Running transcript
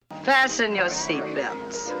Fasten your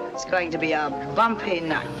seatbelts. It's going to be a bumpy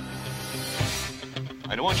night.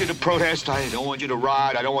 I don't want you to protest. I don't want you to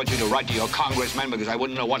riot. I don't want you to write to your congressman because I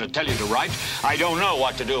wouldn't know what to tell you to write. I don't know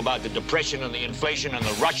what to do about the depression and the inflation and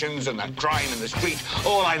the Russians and the crime in the street.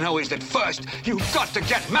 All I know is that first, you've got to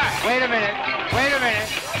get mad. Wait a minute.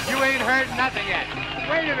 You ain't heard nothing yet.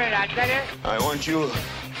 Wait a minute, I tell you. I want you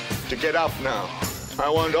to get up now. I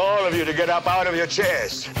want all of you to get up out of your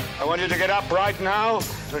chairs. I want you to get up right now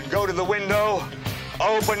and go to the window,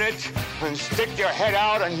 open it, and stick your head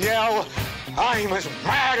out and yell, "I'm as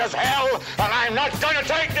mad as hell, and I'm not going to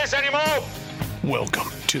take this anymore!"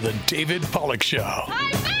 Welcome to the David Pollack Show.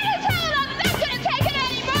 I'm mad as hell, I'm not going to take it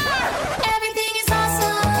anymore! Everything is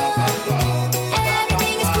awesome.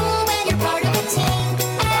 Everything is cool when you're part of a team.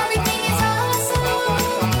 Everything is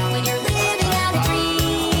awesome when you're living out a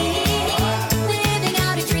dream. Living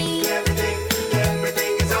out a dream.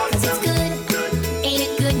 Everything is awesome. 'Cause it's good. Ain't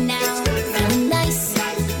it good now? Feeling nice.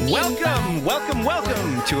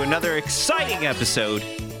 Welcome to another exciting episode,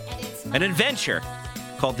 an adventure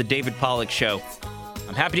called The David Pollack Show.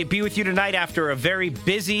 I'm happy to be with you tonight after a very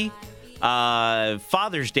busy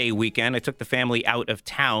Father's Day weekend. I took the family out of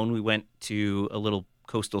town. We went to a little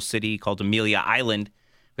coastal city called Amelia Island.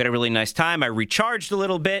 We had a really nice time. I recharged a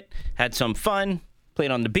little bit, had some fun,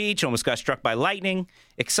 played on the beach, almost got struck by lightning.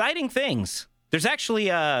 Exciting things. There's actually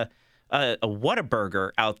a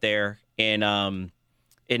Whataburger out there in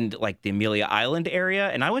like the Amelia Island area.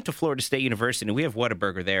 And I went to Florida State University, and we have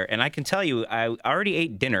Whataburger there. And I can tell you, I already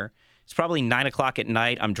ate dinner. It's probably 9 o'clock at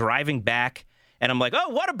night. I'm driving back, and I'm like,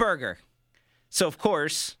 oh, Whataburger. So, of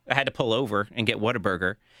course, I had to pull over and get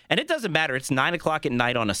Whataburger. And it doesn't matter. It's 9 o'clock at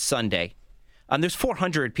night on a Sunday. There's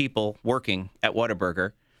 400 people working at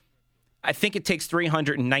Whataburger. I think it takes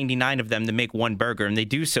 399 of them to make one burger, and they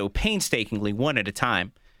do so painstakingly, one at a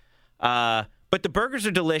time. But the burgers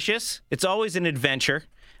are delicious. It's always an adventure.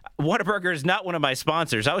 Whataburger is not one of my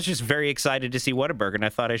sponsors. I was just very excited to see Whataburger, and I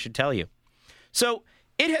thought I should tell you. So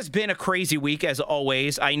it has been a crazy week, as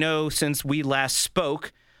always. I know since we last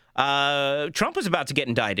spoke, Trump was about to get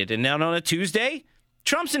indicted, and now on a Tuesday,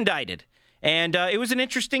 Trump's indicted. And it was an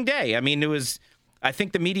interesting day. I mean, I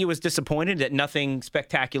think the media was disappointed that nothing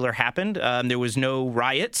spectacular happened. There was no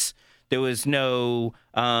riots. There was no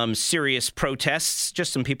serious protests,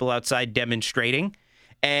 just some people outside demonstrating.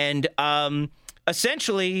 And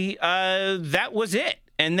essentially, that was it.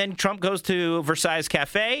 And then Trump goes to Versailles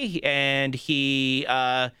Cafe, and he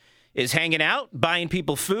is hanging out, buying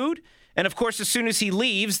people food. And, of course, as soon as he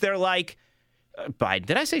leaves, they're like, Biden.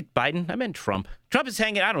 Did I say Biden? I meant Trump. Trump is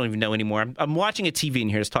hanging. I don't even know anymore. I'm watching a TV in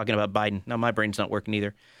here that's talking about Biden. Now, my brain's not working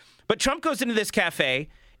either. But Trump goes into this cafe,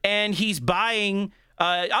 and he's buying...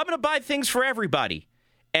 I'm going to buy things for everybody.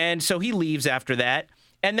 And so he leaves after that.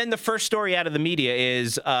 And then the first story out of the media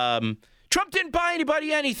is Trump didn't buy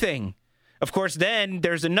anybody anything. Of course, then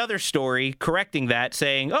there's another story correcting that,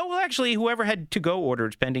 saying, oh, well, actually, whoever had to-go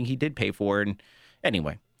orders pending, he did pay for. And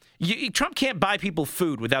anyway, Trump can't buy people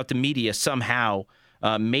food without the media somehow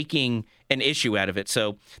making an issue out of it.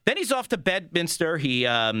 So then he's off to Bedminster. He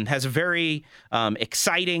has a very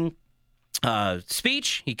exciting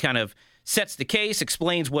speech. He kind of sets the case,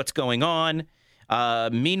 explains what's going on.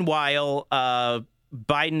 Meanwhile,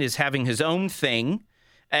 Biden is having his own thing.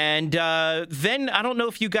 And then, I don't know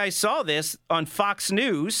if you guys saw this on Fox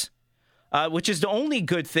News, which is the only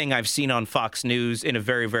good thing I've seen on Fox News in a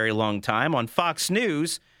very, very long time. On Fox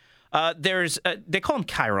News, they call them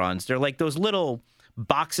chyrons. They're like those little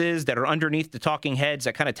boxes that are underneath the talking heads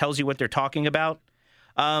that kind of tells you what they're talking about.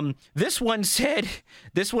 This one said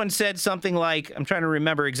something like, I'm trying to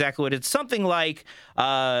remember exactly what it's, something like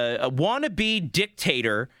a wannabe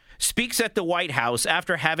dictator speaks at the White House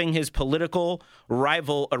after having his political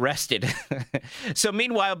rival arrested. So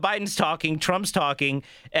meanwhile, Biden's talking, Trump's talking,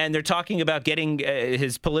 and they're talking about getting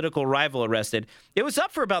his political rival arrested. It was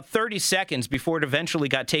up for about 30 seconds before it eventually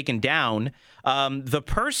got taken down. The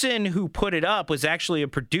person who put it up was actually a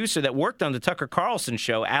producer that worked on the Tucker Carlson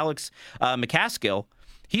show, Alex McCaskill.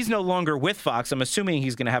 He's no longer with Fox. I'm assuming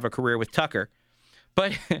he's going to have a career with Tucker.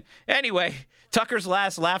 But anyway, Tucker's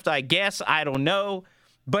last laugh, I guess. I don't know.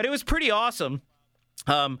 But it was pretty awesome.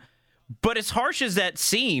 But as harsh as that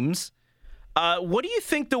seems, what do you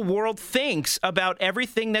think the world thinks about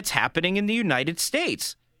everything that's happening in the United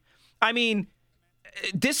States? I mean,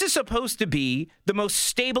 this is supposed to be the most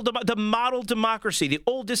stable, the model democracy, the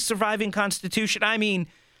oldest surviving constitution. I mean,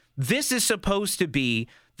 this is supposed to be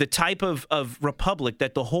the type of republic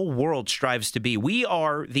that the whole world strives to be. We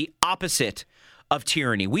are the opposite of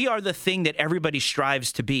tyranny. We are the thing that everybody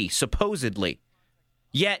strives to be, supposedly.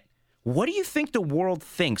 Yet, What do you think the world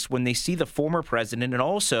thinks when they see the former president and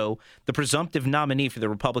also the presumptive nominee for the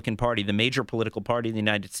Republican Party, the major political party in the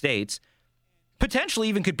United States, potentially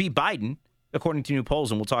even could be Biden, according to new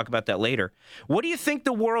polls, and we'll talk about that later. What do you think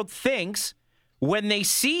the world thinks when they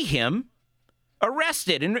see him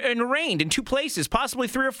arrested and arraigned in 2 places, possibly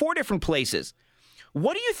 3 or 4 different places?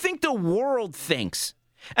 What do you think the world thinks?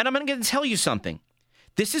 And I'm going to tell you something.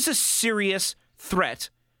 This is a serious threat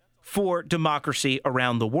for democracy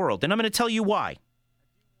around the world. And I'm going to tell you why.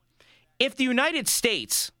 If the United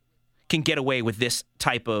States can get away with this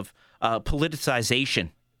type of politicization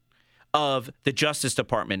of the Justice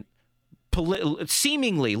Department,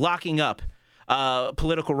 seemingly locking up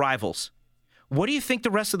political rivals, what do you think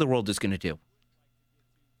the rest of the world is going to do?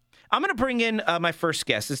 I'm going to bring in my first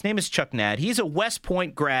guest. His name is Chuck Nadd. He's a West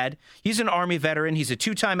Point grad. He's an Army veteran. He's a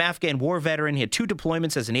 2-time Afghan war veteran. He had 2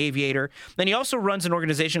 deployments as an aviator. Then he also runs an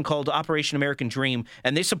organization called Operation American Dream,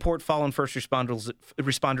 and they support fallen first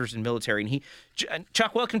responders and military. And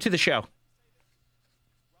Chuck, welcome to the show.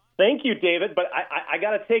 Thank you, David, but I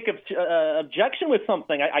got to take objection with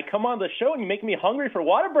something. I come on the show and you make me hungry for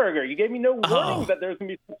Whataburger. You gave me no warning that there's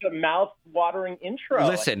going to be such a mouth-watering intro.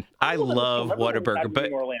 Listen, I love Whataburger,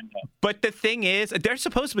 but the thing is, they're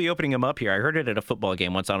supposed to be opening them up here. I heard it at a football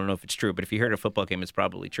game once. I don't know if it's true, but if you heard a football game, it's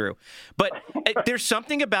probably true. But there's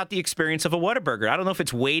something about the experience of a Whataburger. I don't know if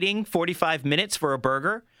it's waiting 45 minutes for a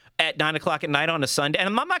burger at 9 o'clock at night on a Sunday, and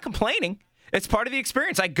I'm not complaining. It's part of the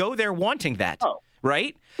experience. I go there wanting that. Oh.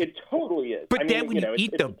 Right? It totally is. But then when you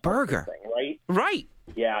eat the burger, thing, right? Right.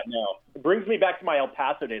 Yeah, no. It brings me back to my El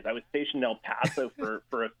Paso days. I was stationed in El Paso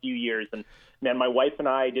for a few years, and man, my wife and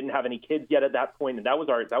I didn't have any kids yet at that point, and that was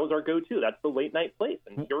our go-to. That's the late night place.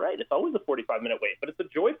 And you're right, it's always a 45-minute wait, but it's a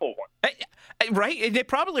joyful one. Right? And they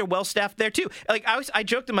probably are well-staffed there too. Like I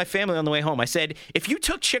joked to my family on the way home. I said, if you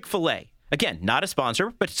took Chick-fil-A, again, not a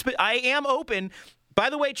sponsor, but I am open. By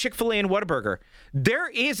the way, Chick-fil-A and Whataburger, there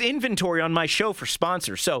is inventory on my show for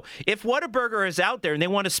sponsors. So if Whataburger is out there and they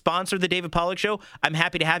want to sponsor the David Pollack Show, I'm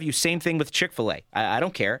happy to have you. Same thing with Chick-fil-A. I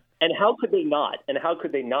don't care. And how could they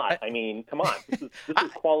not? I mean, come on. This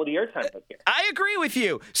is quality airtime up here. I agree with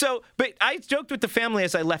you. But I joked with the family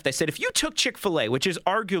as I left. I said, if you took Chick-fil-A, which is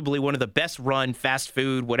arguably one of the best run fast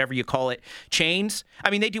food, whatever you call it, chains,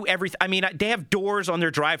 I mean, they do everything. I mean, they have doors on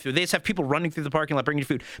their drive-thru. They just have people running through the parking lot bringing you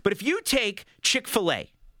food. But if you take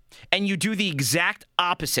Chick-fil-A and you do the exact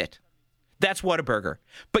opposite, that's Whataburger.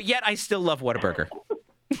 But yet I still love Whataburger.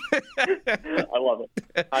 I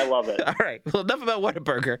love it. All right. Well, enough about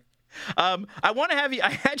Whataburger. I want to have you.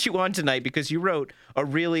 I had you on tonight because you wrote a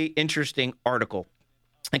really interesting article.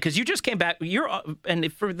 Because you just came back.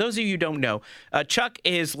 And for those of you who don't know, Chuck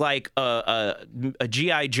is like a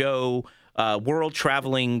G.I. Joe world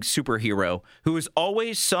traveling superhero who is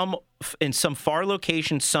always in some far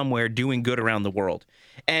location somewhere doing good around the world.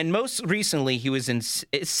 And most recently, he was in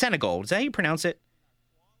Senegal. Is that how you pronounce it?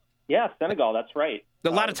 Yeah, Senegal. That's right. A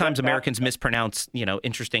lot of times Americans mispronounce,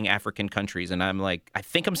 interesting African countries, and I'm like, I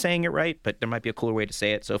think I'm saying it right, but there might be a cooler way to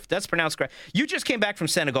say it. So if that's pronounced correct, you just came back from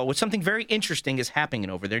Senegal, which something very interesting is happening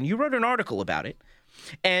over there, and you wrote an article about it,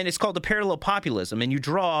 and it's called The Parallel Populism, and you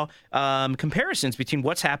draw comparisons between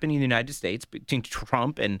what's happening in the United States, between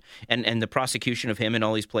Trump and the prosecution of him in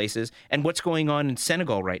all these places, and what's going on in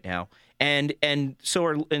Senegal right now. And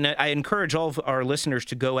I encourage all of our listeners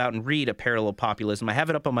to go out and read A Parallel Populism. I have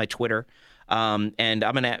it up on my Twitter. And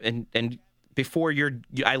I'm gonna and before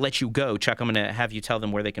I let you go, Chuck, I'm gonna have you tell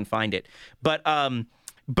them where they can find it. But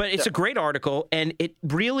it's a great article, and it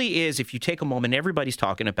really is. If you take a moment, everybody's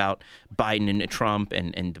talking about Biden and Trump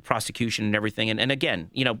and the prosecution and everything. And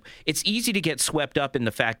again, it's easy to get swept up in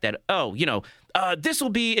the fact that this will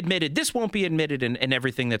be admitted, this won't be admitted, and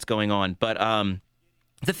everything that's going on. But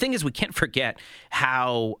the thing is, we can't forget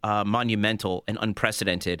how monumental and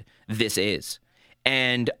unprecedented this is.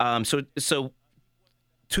 And so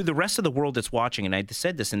to the rest of the world that's watching, and I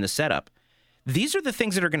said this in the setup, these are the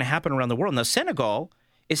things that are going to happen around the world. Now, Senegal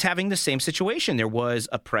is having the same situation. There was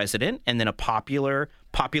a president and then a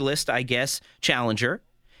populist, I guess, challenger.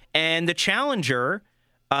 And the challenger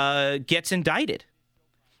gets indicted.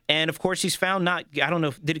 And, of course, he's found not – I don't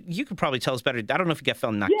know. You could probably tell us better. I don't know if he got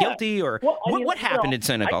found not guilty or what happened in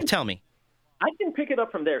Senegal. Tell me. I can pick it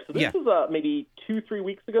up from there. So this was maybe 2-3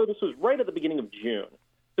 weeks ago. This was right at the beginning of June.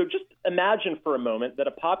 So just imagine for a moment that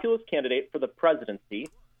a populist candidate for the presidency,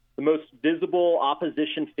 the most visible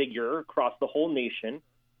opposition figure across the whole nation,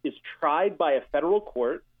 is tried by a federal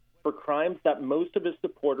court for crimes that most of his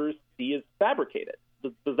supporters see as fabricated.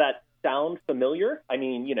 Does that sound familiar? I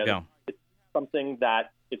mean, it's something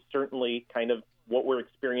that is certainly kind of what we're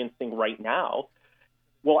experiencing right now.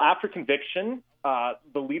 Well, after conviction,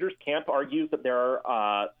 The leaders' camp argues that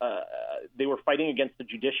they were fighting against the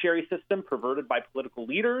judiciary system perverted by political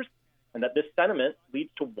leaders, and that this sentiment leads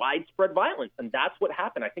to widespread violence. And that's what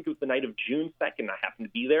happened. I think it was the night of June 2nd. I happened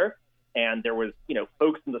to be there, and there was,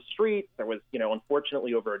 folks in the streets. There was,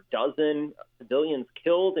 unfortunately, over a dozen civilians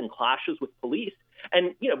killed in clashes with police.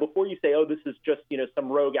 And, before you say, oh, this is just, some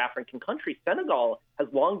rogue African country, Senegal has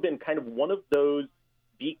long been kind of one of those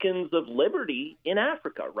beacons of liberty in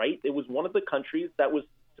Africa, right? It was one of the countries that was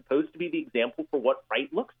supposed to be the example for what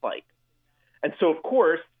right looks like. And so, of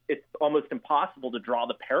course, it's almost impossible to draw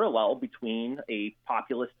the parallel between a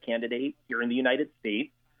populist candidate here in the United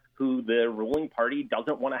States who the ruling party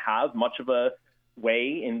doesn't want to have much of a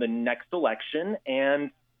way in the next election.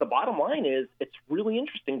 And the bottom line is it's really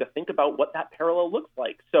interesting to think about what that parallel looks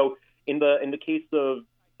like. So in the case of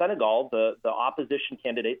Senegal, the opposition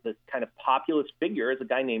candidate, this kind of populist figure, is a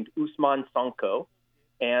guy named Ousmane Sonko,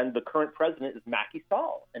 and the current president is Macky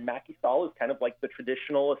Sall. And Macky Sall is kind of like the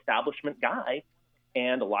traditional establishment guy,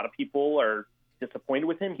 and a lot of people are disappointed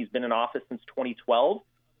with him. He's been in office since 2012,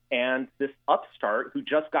 and this upstart who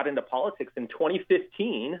just got into politics in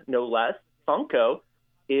 2015, no less, Sonko,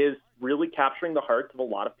 is really capturing the hearts of a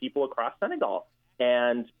lot of people across Senegal.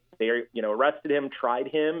 And they, arrested him, tried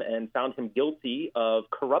him, and found him guilty of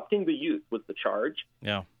corrupting the youth was the charge.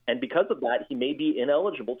 Yeah. And because of that, he may be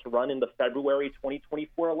ineligible to run in the February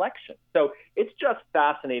 2024 election. So it's just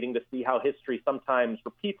fascinating to see how history sometimes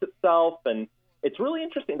repeats itself. And it's really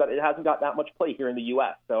interesting that it hasn't got that much play here in the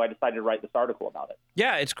U.S. So I decided to write this article about it.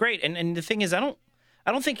 Yeah, it's great. And the thing is, I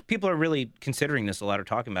don't think people are really considering this a lot or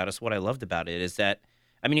talking about it. So what I loved about it is that,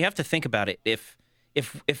 you have to think about it. If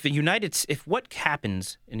what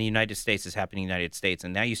happens in the United States is happening in the United States,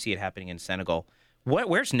 and now you see it happening in Senegal,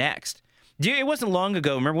 where's next? It wasn't long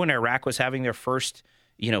ago. Remember when Iraq was having their first,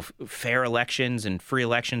 fair elections and free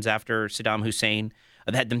elections after Saddam Hussein?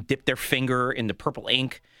 They had them dip their finger in the purple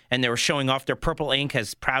ink, and they were showing off their purple ink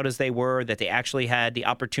as proud as they were that they actually had the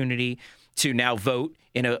opportunity to now vote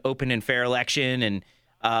in an open and fair election.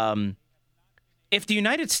 And if the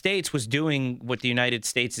United States was doing what the United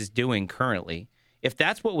States is doing currently, if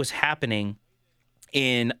that's what was happening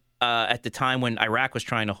in at the time when Iraq was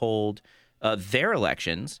trying to hold their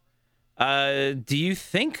elections, do you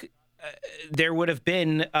think there would have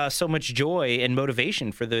been so much joy and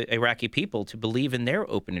motivation for the Iraqi people to believe in their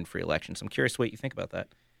open and free elections? I'm curious what you think about that.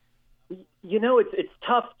 It's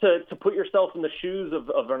tough to put yourself in the shoes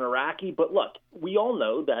of an Iraqi, but look, we all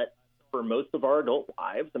know that for most of our adult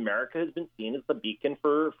lives, America has been seen as the beacon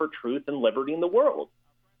for truth and liberty in the world.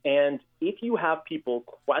 And if you have people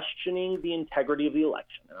questioning the integrity of the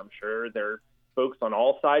election, and I'm sure there are folks on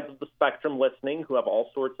all sides of the spectrum listening who have all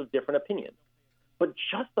sorts of different opinions, but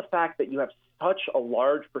just the fact that you have such a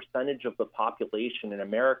large percentage of the population in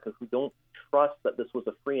America who don't trust that this was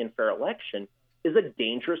a free and fair election is a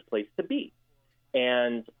dangerous place to be.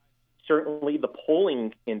 And certainly the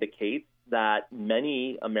polling indicates that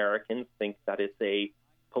many Americans think that it's a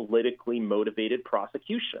politically motivated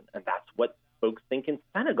prosecution, and that's what folks think in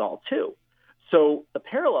Senegal too. So the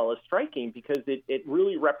parallel is striking because it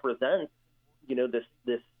really represents,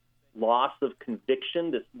 this loss of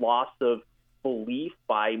conviction, this loss of belief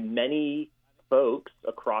by many folks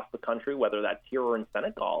across the country, whether that's here or in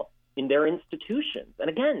Senegal, in their institutions. And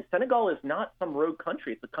again, Senegal is not some rogue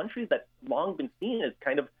country. It's a country that's long been seen as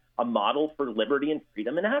kind of a model for liberty and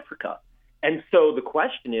freedom in Africa. And so the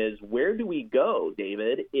question is, where do we go,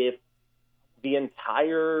 David, if the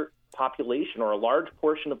entire population or a large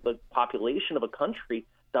portion of the population of a country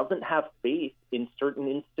doesn't have faith in certain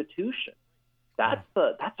institutions? That's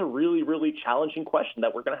a really, really challenging question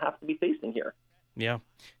that we're going to have to be facing here. Yeah.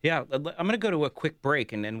 I'm going to go to a quick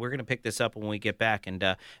break, and then we're going to pick this up when we get back. And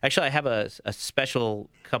actually, I have a special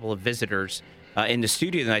couple of visitors in the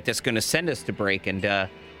studio tonight that's going to send us to break. And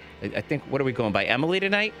I think, what are we going by? Emily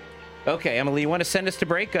tonight? Okay, Emily, you want to send us to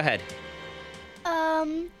break? Go ahead.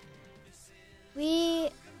 We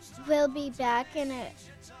will be back in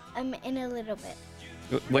a little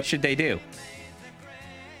bit. What should they do?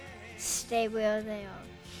 Stay where they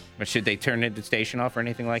are. Or should they turn the station off or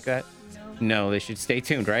anything like that? No, they should stay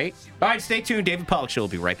tuned, right? All right, stay tuned. David Pollack Show will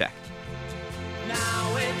be right back.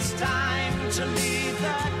 Now it's time to leave the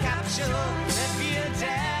capsule.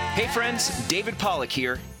 Hey friends, David Pollack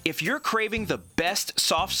here. If you're craving the best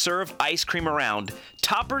soft serve ice cream around,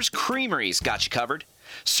 Topper's Creamery's got you covered.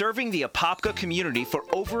 Serving the Apopka community for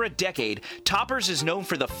over a decade, Toppers is known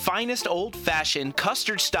for the finest old-fashioned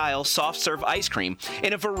custard-style soft-serve ice cream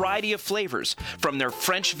in a variety of flavors, from their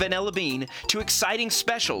French vanilla bean to exciting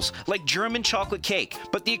specials like German chocolate cake.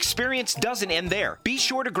 But the experience doesn't end there. Be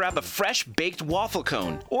sure to grab a fresh baked waffle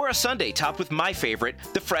cone or a sundae topped with my favorite,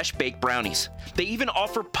 the fresh baked brownies. They even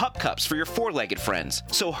offer pup cups for your four-legged friends.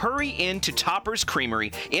 So hurry in to Toppers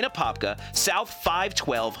Creamery in Apopka, South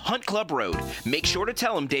 512 Hunt Club Road. Make sure to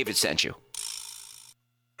tell them David sent you.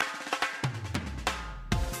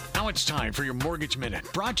 Now it's time for your Mortgage Minute,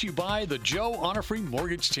 brought to you by the Joe Onifrey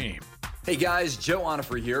Mortgage Team. Hey guys, Joe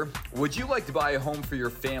Onifrey here. Would you like to buy a home for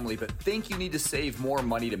your family but think you need to save more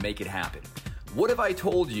money to make it happen? What if I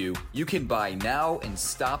told you you can buy now and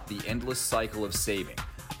stop the endless cycle of saving?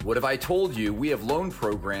 What if I told you we have loan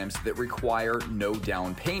programs that require no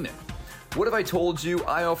down payment? What if I told you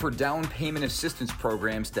I offer down payment assistance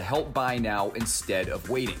programs to help buy now instead of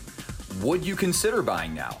waiting? Would you consider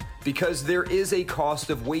buying now? Because there is a cost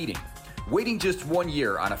of waiting. Waiting just 1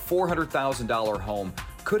 year on a $400,000 home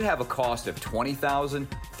could have a cost of $20,000,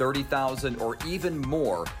 $30,000, or even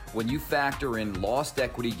more when you factor in lost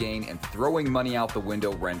equity gain and throwing money out the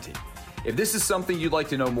window renting. If this is something you'd like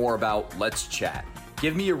to know more about, let's chat.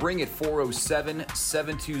 Give me a ring at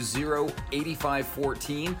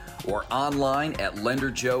 407-720-8514 or online at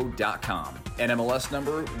lenderjoe.com. NMLS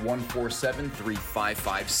number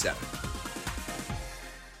 1473557.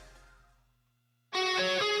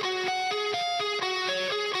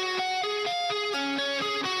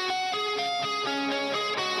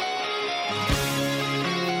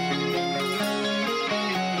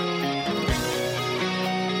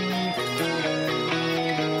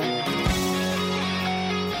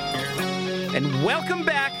 And welcome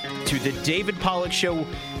back to the David Pollack Show.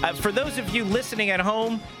 For those of you listening at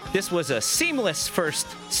home, this was a seamless first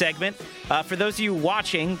segment. For those of you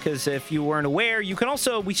watching, because if you weren't aware,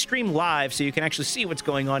 we stream live, so you can actually see what's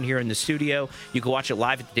going on here in the studio. You can watch it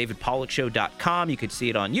live at davidpollackshow.com. You can see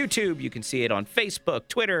it on YouTube. You can see it on Facebook,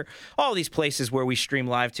 Twitter, all these places where we stream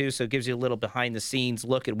live too, so it gives you a little behind-the-scenes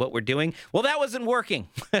look at what we're doing. Well, that wasn't working,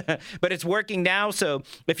 but it's working now, so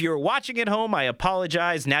if you were watching at home, I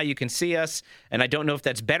apologize. Now you can see us, and I don't know if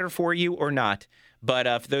that's better for you or not, but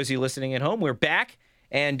for those of you listening at home, we're back.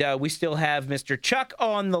 And we still have Mr. Chuck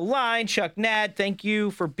on the line. Chuck Nadd, thank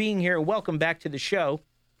you for being here. Welcome back to the show.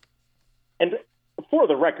 And for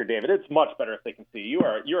the record, David, it's much better if they can see you.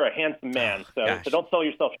 You're a handsome man, so don't sell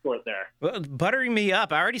yourself short there. Well, buttering me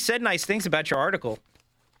up. I already said nice things about your article.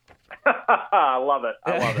 I love it.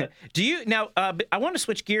 I love it. Do you now? I want to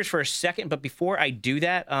switch gears for a second, but before I do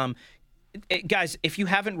that, guys, if you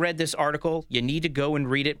haven't read this article, you need to go and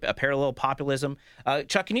read it, A Parallel Populism.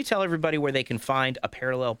 Chuck, can you tell everybody where they can find A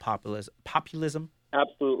Parallel Populism?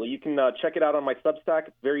 Absolutely. You can check it out on my Substack.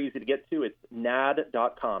 It's very easy to get to. It's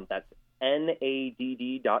nadd.com. That's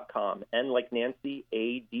NADD.com. N like Nancy,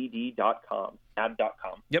 ADD.com.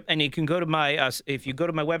 Nadd.com. Yep, and you can go to my, if you go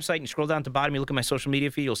to my website and you scroll down to the bottom, you look at my social media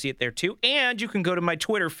feed, you'll see it there too. And you can go to my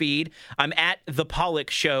Twitter feed. I'm at The Pollack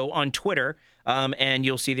Show on Twitter. And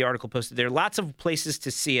you'll see the article posted there. Lots of places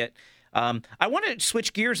to see it. I want to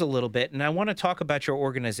switch gears a little bit, and I want to talk about your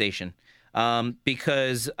organization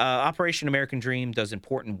because Operation American Dream does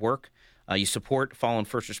important work. You support fallen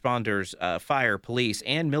first responders, fire, police,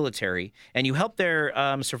 and military, and you help their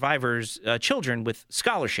survivors' children with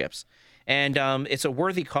scholarships. And it's a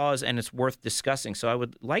worthy cause, and it's worth discussing. So I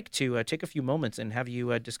would like to take a few moments and have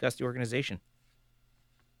you discuss the organization.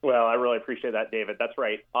 Well, I really appreciate that, David. That's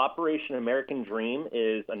right. Operation American Dream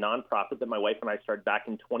is a nonprofit that my wife and I started back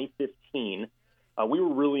in 2015. We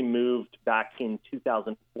were really moved back in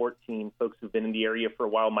 2014. Folks who've been in the area for a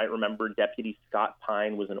while might remember Deputy Scott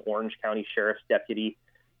Pine was an Orange County Sheriff's deputy.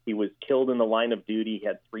 He was killed in the line of duty. He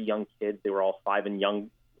had 3 young kids. They were all 5 and younger.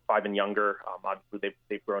 Obviously,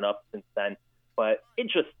 they've grown up since then. But it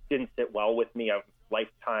just didn't sit well with me. I'm a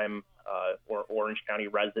lifetime Orange County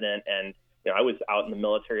resident, and I was out in the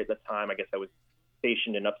military at the time. I guess I was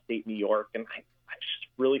stationed in upstate New York, and I just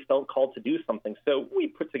really felt called to do something. So we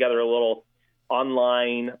put together a little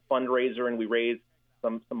online fundraiser, and we raised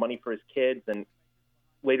some money for his kids. And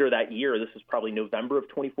later that year, this was probably November of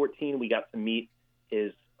 2014, we got to meet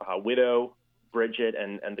his widow, Bridget,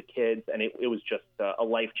 and the kids, and it was just a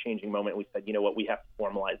life-changing moment. We said, you know what, we have to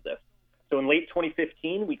formalize this. So in late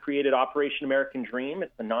 2015, we created Operation American Dream.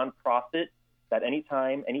 It's a nonprofit that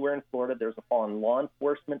anytime, anywhere in Florida, there's a fallen law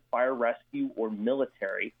enforcement, fire rescue, or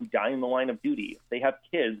military who die in the line of duty. If they have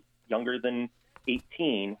kids younger than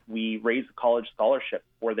 18, we raise a college scholarship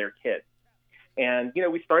for their kids. And,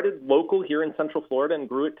 we started local here in Central Florida and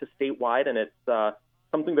grew it to statewide, and it's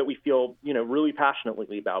something that we feel, really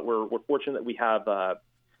passionately about. We're fortunate that we have the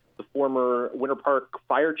former Winter Park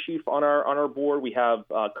fire chief on our board. We have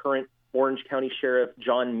current Orange County Sheriff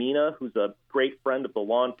John Mina, who's a great friend of the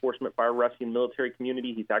law enforcement, fire rescue, and military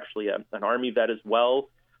community. He's actually an Army vet as well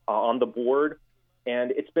on the board.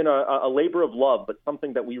 And it's been a labor of love, but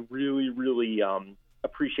something that we really, really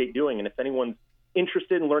appreciate doing. And if anyone's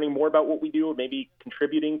interested in learning more about what we do or maybe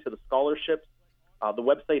contributing to the scholarships, the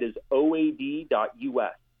website is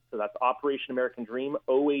oad.us. So that's Operation American Dream,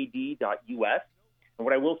 oad.us. And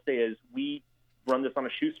what I will say is we run this on a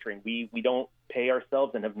shoestring. We don't pay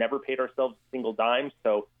ourselves and have never paid ourselves a single dime.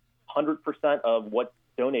 So 100% of what's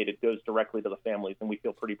donated goes directly to the families, and we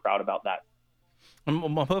feel pretty proud about that. I'm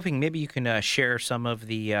hoping maybe you can share some of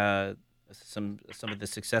the some of the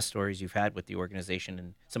success stories you've had with the organization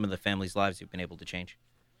and some of the families' lives you've been able to change.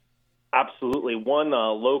 Absolutely. One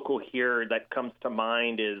local here that comes to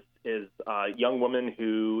mind is a young woman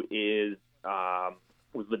who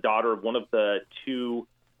was the daughter of one of the two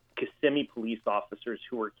Kissimmee police officers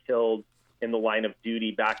who were killed in the line of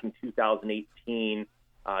duty back in 2018,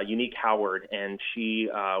 Unique Howard, and she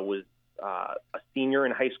was a senior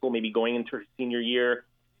in high school, maybe going into her senior year,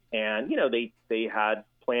 and they had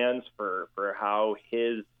plans for how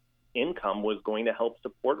his income was going to help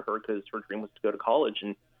support her because her dream was to go to college.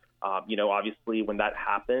 And obviously when that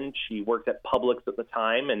happened, she worked at Publix at the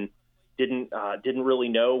time and didn't really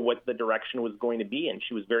know what the direction was going to be. And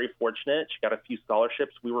she was very fortunate. She got a few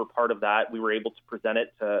scholarships. We were part of that. We were able to present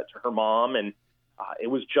it to her mom. And it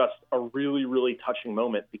was just a really, really touching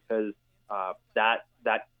moment because that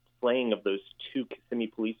slaying of those two Kissimmee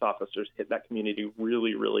police officers hit that community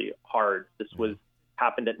really, really hard. This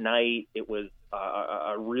happened at night. It was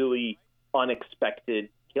a really unexpected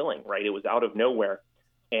killing, right? It was out of nowhere.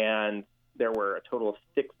 And there were a total of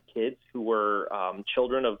 6 kids who were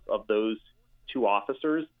children of those two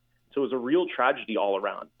officers. So it was a real tragedy all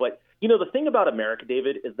around. But, the thing about America,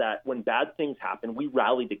 David, is that when bad things happen, we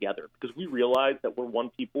rally together because we realize that we're one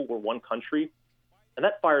people, we're one country. And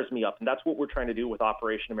that fires me up. And that's what we're trying to do with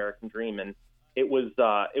Operation American Dream. And it was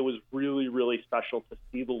really, really special to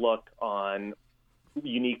see the look on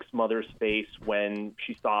Unique's mother's face when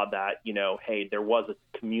she saw that, hey, there was a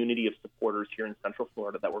community of supporters here in Central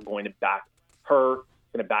Florida that were going to back her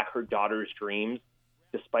daughter's dreams,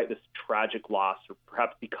 despite this tragic loss, or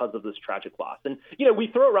perhaps because of this tragic loss. And, we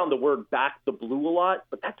throw around the word back the blue a lot,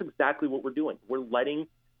 but that's exactly what we're doing. We're letting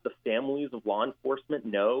the families of law enforcement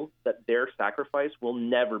know that their sacrifice will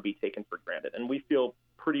never be taken for granted. And we feel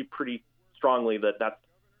pretty strongly that that's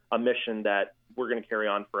a mission that we're going to carry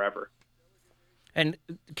on forever. And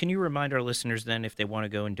can you remind our listeners then, if they want to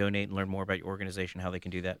go and donate and learn more about your organization, how they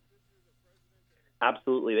can do that?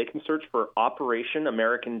 Absolutely. They can search for Operation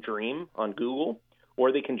American Dream on Google,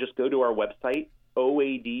 or they can just go to our website,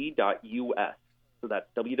 oad.us. So that's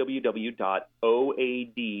www.oad.us,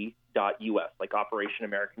 like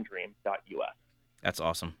OperationAmericanDream.us. That's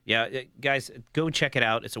awesome. Yeah, guys, go check it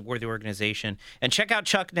out. It's a worthy organization. And check out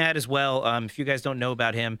Chuck Nadd as well. If you guys don't know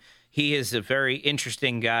about him, he is a very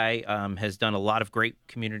interesting guy, has done a lot of great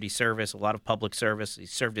community service, a lot of public service. He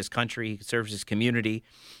served his country, he serves his community,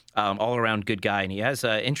 all-around good guy. And he has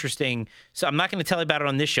interesting – so I'm not going to tell you about it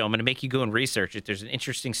on this show. I'm going to make you go and research it. There's an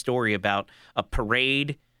interesting story about a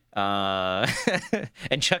parade and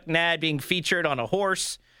Chuck Nadd being featured on a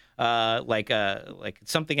horse, like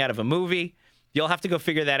something out of a movie. You'll have to go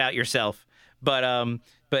figure that out yourself. But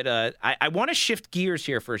I want to shift gears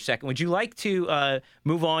here for a second. Would you like to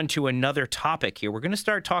move on to another topic here? We're going to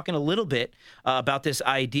start talking a little bit about this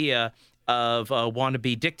idea of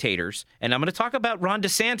wannabe dictators. And I'm going to talk about Ron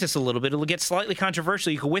DeSantis a little bit. It'll get slightly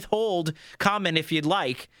controversial. You can withhold comment if you'd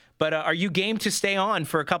like. But are you game to stay on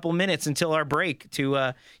for a couple minutes until our break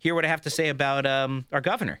to hear what I have to say about our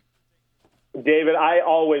governor? David, I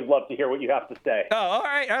always love to hear what you have to say. Oh, all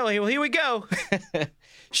right. Well, here we go.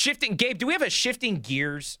 Gabe, do we have a shifting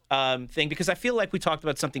gears thing? Because I feel like we talked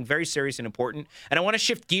about something very serious and important, and I want to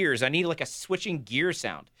shift gears. I need like a switching gear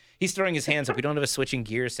sound. He's throwing his hands up. We don't have a switching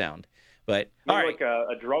gear sound. But all right, like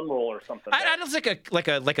a drum roll or something. I don't like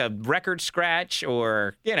a record scratch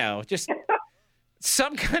or just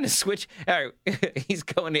some kind of switch. All right, he's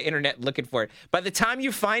going to internet looking for it. By the time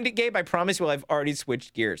you find it, Gabe, I promise you I've already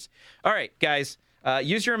switched gears. All right, guys,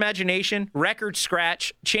 use your imagination. Record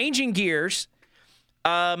scratch, changing gears.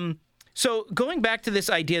 So going back to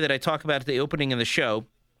this idea that I talked about at the opening of the show,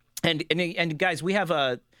 and guys, we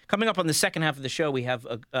have Coming up on the second half of the show, we have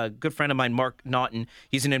a good friend of mine, Mark Naughton.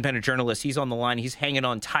 He's an independent journalist. He's on the line. He's hanging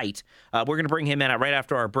on tight. We're going to bring him in right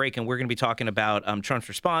after our break, and we're going to be talking about Trump's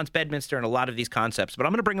response, Bedminster, and a lot of these concepts. But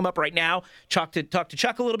I'm going to bring him up right now, talk to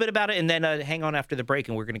Chuck a little bit about it, and then hang on after the break,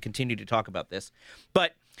 and we're going to continue to talk about this.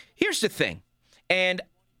 But here's the thing, and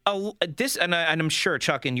I'm sure,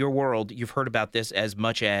 Chuck, in your world, you've heard about this as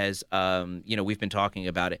much as we've been talking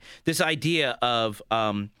about it. This idea of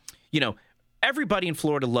everybody in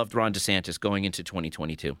Florida loved Ron DeSantis going into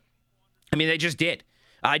 2022. I mean, they just did.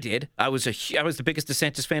 I did. I was the biggest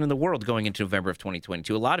DeSantis fan in the world going into November of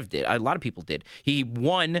 2022. A lot of people did. He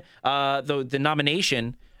won the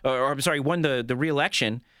nomination, won the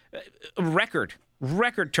re-election. Record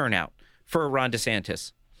turnout for Ron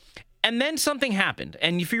DeSantis. And then something happened.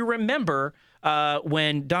 And if you remember,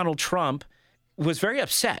 when Donald Trump was very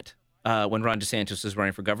upset when Ron DeSantis was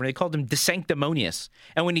running for governor, they called him DeSanctimonious.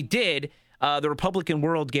 And when he did, the Republican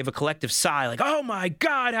world gave a collective sigh, like, oh my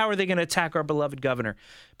God, how are they going to attack our beloved governor?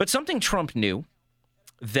 But something Trump knew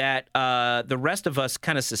that the rest of us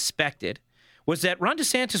kind of suspected was that Ron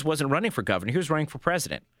DeSantis wasn't running for governor. He was running for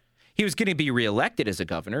president. He was going to be reelected as a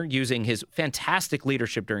governor using his fantastic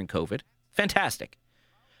leadership during COVID. Fantastic.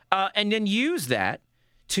 And then use that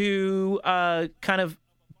to kind of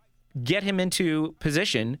get him into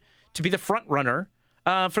position to be the front runner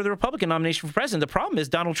for the Republican nomination for president. The problem is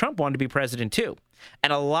Donald Trump wanted to be president too.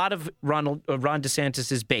 And a lot of Ron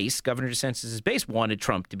DeSantis' base, Governor DeSantis' base, wanted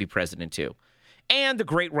Trump to be president too. And the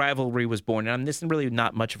great rivalry was born. And this is really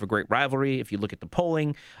not much of a great rivalry. If you look at the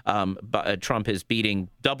polling, Trump is beating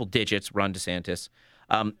double digits Ron DeSantis.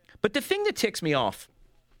 But the thing that ticks me off,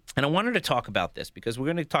 and I wanted to talk about this because we're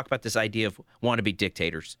going to talk about this idea of wannabe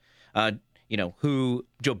dictators, who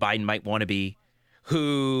Joe Biden might want to be,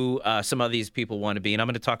 who some of these people want to be. And I'm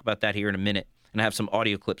going to talk about that here in a minute, and I have some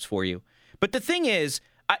audio clips for you. But the thing is,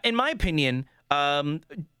 in my opinion, Ron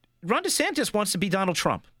DeSantis wants to be Donald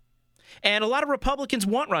Trump. And a lot of Republicans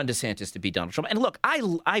want Ron DeSantis to be Donald Trump. And look,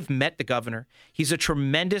 I've met the governor. He's a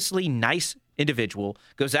tremendously nice individual,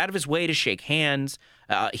 goes out of his way to shake hands.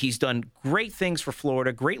 He's done great things for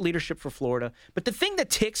Florida, great leadership for Florida. But the thing that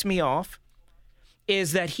ticks me off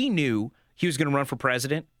is that he knew he was going to run for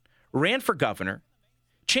president, ran for governor,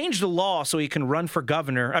 changed the law so he can run for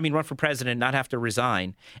president, not have to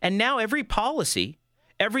resign. And now every policy,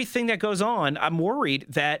 everything that goes on, I'm worried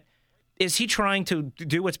that is he trying to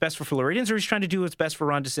do what's best for Floridians, or is he trying to do what's best for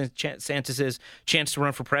Ron DeSantis' chance to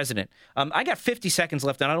run for president? I got 50 seconds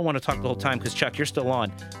left, and I don't want to talk the whole time because, Chuck, you're still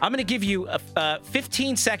on. I'm going to give you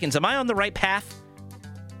 15 seconds. Am I on the right path?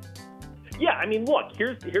 Yeah, I mean, look,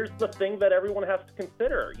 here's the thing that everyone has to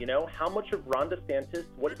consider. How much of Ron DeSantis,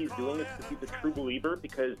 what he's doing is because he's a true believer,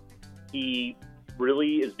 because he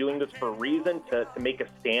really is doing this for a reason, to make a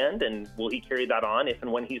stand, and will he carry that on if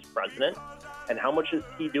and when he's president? And how much is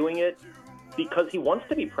he doing it because he wants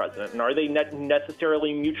to be president? And are they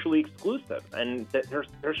necessarily mutually exclusive? And there's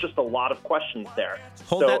just a lot of questions there.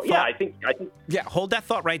 Hold that thought. Yeah, I think. Yeah, hold that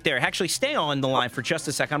thought right there. Actually, stay on the line for just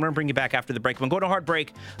a second. I'm going to bring you back after the break. I'm going to go to a hard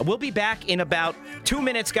break. We'll be back in about 2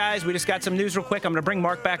 minutes, guys. We just got some news real quick. I'm going to bring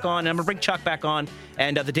Mark back on, and I'm going to bring Chuck back on.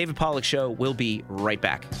 And the David Pollack Show will be right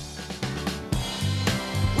back.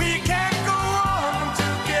 We can't go on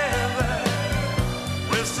together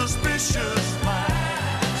with suspicious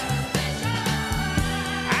minds,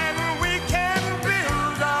 and we can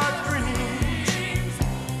build our dreams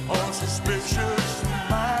on suspicious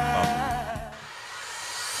minds.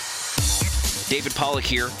 David Pollack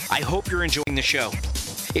here. I hope you're enjoying the show.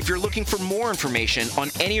 If you're looking for more information on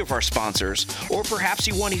any of our sponsors, or perhaps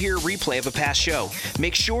you want to hear a replay of a past show,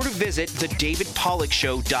 make sure to visit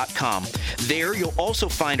thedavidpollackshow.com. There, you'll also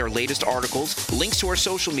find our latest articles, links to our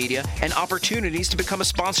social media, and opportunities to become a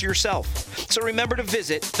sponsor yourself. So remember to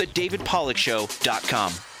visit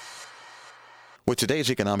thedavidpollackshow.com. With today's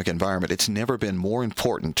economic environment, it's never been more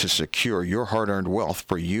important to secure your hard-earned wealth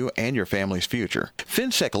for you and your family's future.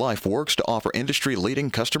 FinSec Life works to offer industry-leading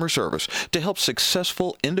customer service to help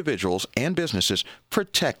successful individuals and businesses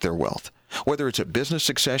protect their wealth. Whether it's a business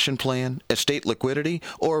succession plan, estate liquidity,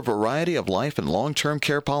 or a variety of life and long-term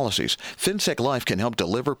care policies, FinSec Life can help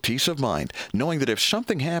deliver peace of mind, knowing that if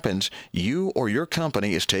something happens, you or your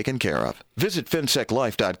company is taken care of. Visit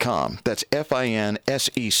finseclife.com. That's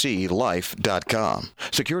FINSEC Life.com.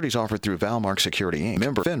 Securities offered through Valmark Security, Inc.,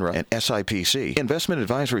 member FINRA and SIPC. Investment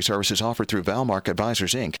advisory services offered through Valmark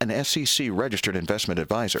Advisors, Inc., an SEC-registered investment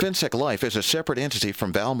advisor. FinSec Life is a separate entity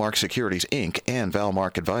from Valmark Securities, Inc. and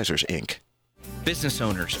Valmark Advisors, Inc. Business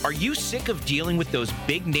owners, are you sick of dealing with those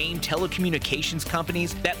big-name telecommunications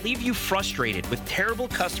companies that leave you frustrated with terrible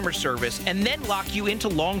customer service and then lock you into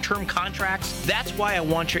long-term contracts? That's why I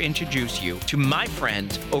want to introduce you to my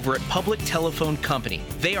friends over at Public Telephone Company.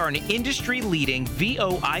 They are an industry-leading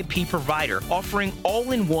VoIP provider offering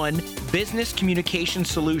all-in-one business communication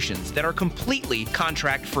solutions that are completely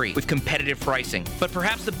contract-free with competitive pricing. But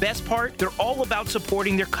perhaps the best part, they're all about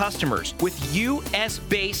supporting their customers with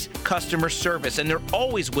U.S.-based customer service, and they're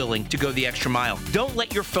always willing to go the extra mile. Don't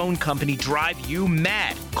let your phone company drive you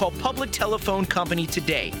mad. Call Public Telephone Company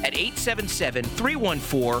today at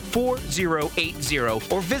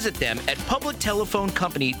 877-314-4080 or visit them at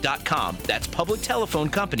publictelephonecompany.com. That's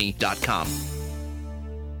publictelephonecompany.com.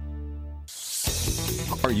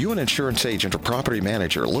 Are you an insurance agent or property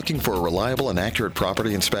manager looking for a reliable and accurate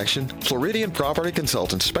property inspection? Floridian Property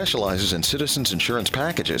Consultants specializes in citizens insurance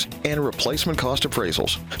packages and replacement cost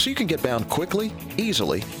appraisals, so you can get bound quickly,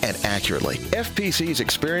 easily, and accurately. FPC's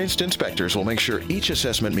experienced inspectors will make sure each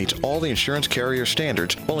assessment meets all the insurance carrier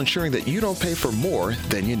standards while ensuring that you don't pay for more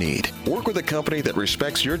than you need. Work with a company that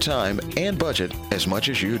respects your time and budget as much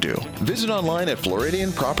as you do. Visit online at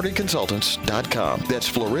FloridianPropertyConsultants.com. That's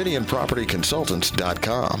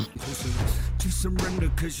FloridianPropertyConsultants.com. To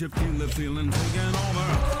surrender cause you feel the feeling taking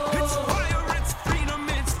over. It's fire, it's freedom,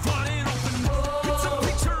 it's flying open. It's a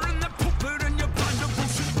picture in the pulpit and you're blind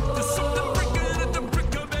devotion. There's something breaking at the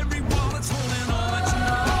brick of every wall that's holding all that you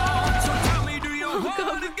know. So tell me, do you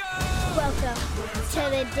want to go? Welcome to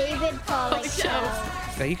the David Pollack Show.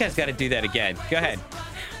 So you guys got to do that again. Go ahead.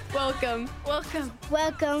 Welcome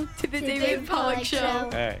To the David Pollack Show. All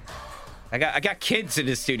right. I got kids in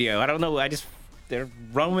the studio. I don't know. They're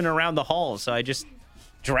roaming around the halls, so I just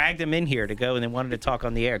dragged them in here to go, and they wanted to talk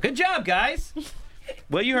on the air. Good job, guys.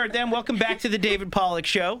 Well, you heard them. Welcome back to the David Pollack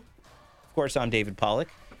Show. Of course, I'm David Pollack.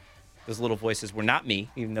 Those little voices were not me,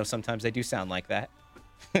 even though sometimes they do sound like that.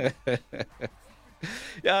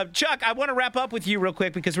 Chuck, I want to wrap up with you real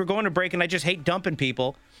quick because we're going to break, and I just hate dumping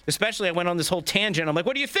people. Especially, I went on this whole tangent. I'm like,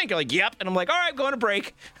 what do you think? You're like, yep. And I'm like, all right, going to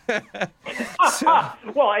break. Well,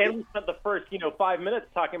 and we spent the first, 5 minutes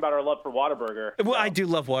talking about our love for Whataburger. Well, I do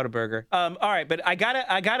love Whataburger. All right, but I'm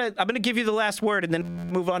gonna give you the last word and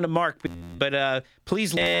then move on to Mark. But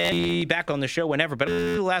please let me back on the show whenever. But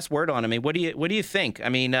the last word on him. I mean, what do you think? I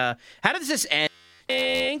mean, how does this end? Do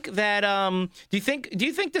you think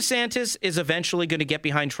DeSantis is eventually going to get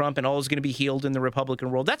behind Trump and all is going to be healed in the Republican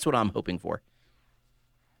world? That's what I'm hoping for.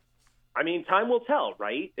 I mean, time will tell,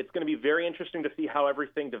 right? It's going to be very interesting to see how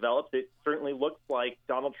everything develops. It certainly looks like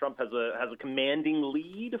Donald Trump has a commanding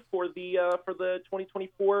lead for the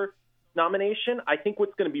 2024 nomination. I think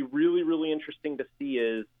what's going to be really, really interesting to see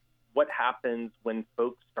is what happens when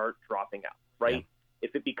folks start dropping out, right? Yeah.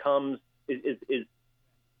 If it becomes is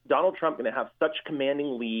Donald Trump going to have such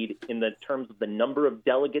commanding lead in the terms of the number of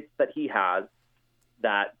delegates that he has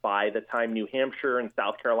that by the time New Hampshire and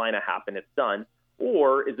South Carolina happen, it's done?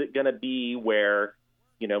 Or is it going to be where,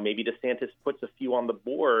 maybe DeSantis puts a few on the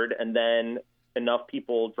board and then enough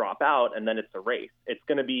people drop out and then it's a race? It's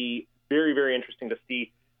going to be very, very interesting to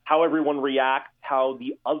see how everyone reacts, how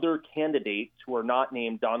the other candidates who are not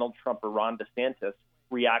named Donald Trump or Ron DeSantis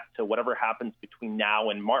react to whatever happens between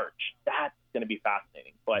now and March. That's going to be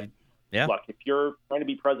fascinating. But look, if you're trying to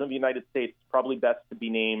be president of the United States, it's probably best to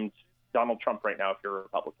be named Donald Trump right now if you're a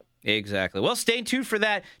Republican. Exactly. Well, stay tuned for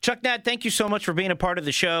that. Chuck Nadd, thank you so much for being a part of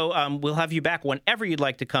the show. We'll have you back whenever you'd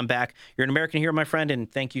like to come back. You're an American hero, my friend,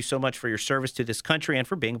 and thank you so much for your service to this country and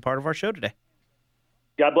for being a part of our show today.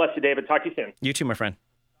 God bless you, David. Talk to you soon. You too, my friend.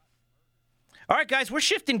 All right, guys, we're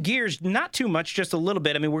shifting gears, not too much, just a little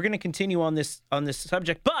bit. I mean, we're going to continue on this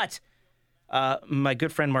subject, but my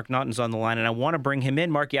good friend Mark Naughton's on the line, and I want to bring him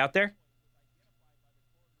in. Mark, you out there?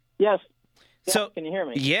 Yes. So, can you hear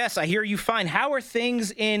me? Yes, I hear you fine. How are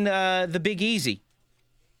things in the Big Easy?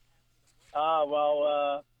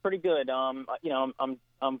 Pretty good. I'm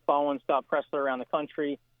following Scott Pressler around the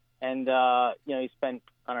country, and he spent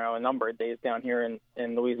a number of days down here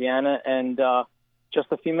in Louisiana, and just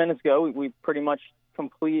a few minutes ago we pretty much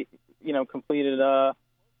completed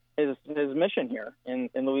his mission here in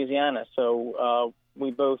Louisiana. So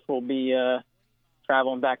we both will be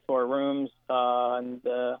traveling back to our rooms and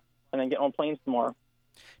then get on planes tomorrow.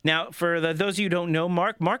 Now, for those of you who don't know,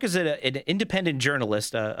 Mark is an independent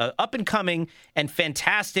journalist, up-and-coming and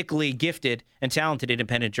fantastically gifted and talented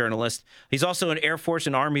independent journalist. He's also an Air Force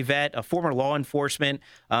and Army vet, a former law enforcement.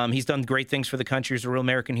 He's done great things for the country. He's a real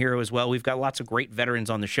American hero as well. We've got lots of great veterans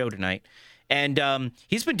on the show tonight. And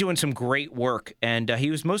he's been doing some great work. And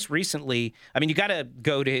he was most recently, I mean, you got to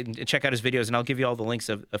go to and check out his videos, and I'll give you all the links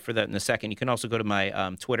for that in a second. You can also go to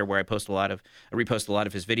my Twitter, where I repost a lot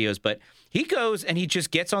of his videos. But he goes and he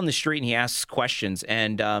just gets on the street and he asks questions,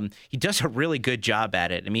 and he does a really good job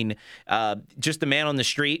at it. I mean, just the man on the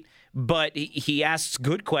street. But he asks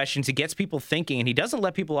good questions. He gets people thinking, and he doesn't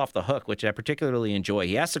let people off the hook, which I particularly enjoy.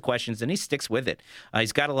 He asks the questions, and he sticks with it.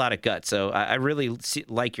 He's got a lot of guts, so I really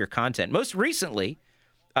like your content. Most recently,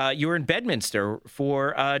 you were in Bedminster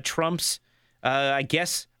for Trump's, I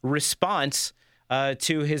guess, response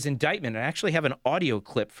to his indictment. I actually have an audio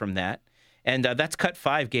clip from that, and that's cut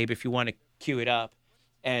 5, Gabe, if you want to cue it up.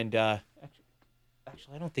 And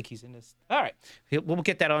actually, I don't think he's in this. All right, we'll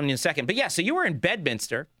get that on in a second. But yeah, so you were in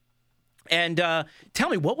Bedminster. And tell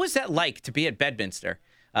me, what was that like to be at Bedminster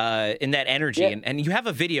in that energy? Yeah. And you have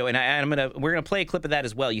a video, and we're gonna play a clip of that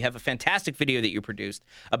as well. You have a fantastic video that you produced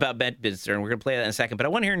about Bedminster, and we're gonna play that in a second. But I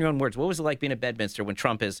want to hear in your own words, what was it like being at Bedminster when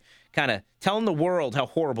Trump is kind of telling the world how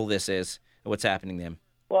horrible this is and what's happening to him?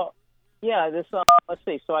 Well, yeah, this let's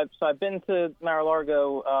see. So I've been to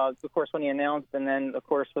Mar-a-Lago, of course, when he announced, and then of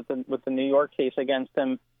course with the New York case against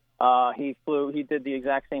him, he did the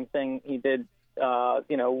exact same thing he did.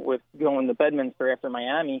 With going to Bedminster after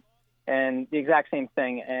Miami, and the exact same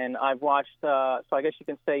thing. And I've watched, so I guess you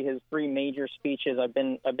can say his 3 major speeches. I've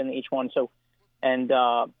been to each one. So, and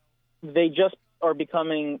they just are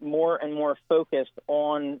becoming more and more focused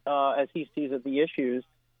on, as he sees it, the issues.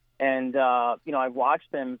 And I've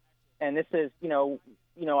watched them, and this is,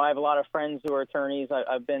 I have a lot of friends who are attorneys.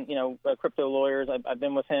 I've been, crypto lawyers. I've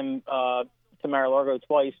been with him to Mar-a-Lago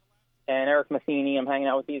twice. And Eric Matheny, I'm hanging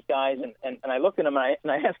out with these guys, and I look at him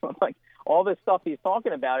and I ask him, like, all this stuff he's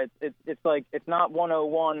talking about, it's like, it's not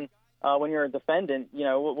 101 when you're a defendant.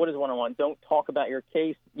 What is 101? Don't talk about your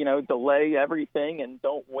case, delay everything and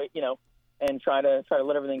don't wait, and try to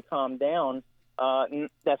let everything calm down.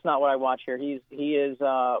 That's not what I watch here. He is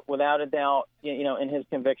without a doubt, in his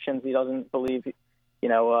convictions, he doesn't believe,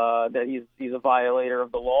 that he's a violator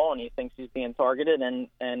of the law, and he thinks he's being targeted, and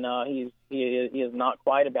he is not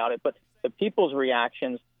quiet about it. But the people's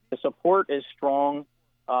reactions, the support is strong.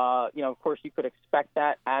 Of course, you could expect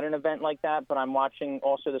that at an event like that, but I'm watching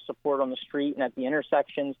also the support on the street and at the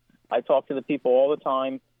intersections. I talk to the people all the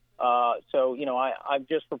time. I'm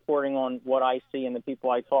just reporting on what I see and the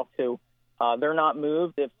people I talk to. They're not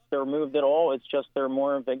moved. If they're moved at all, it's just they're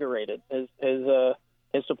more invigorated. His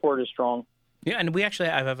support is strong. Yeah, and I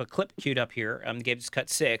have a clip queued up here. Gabe just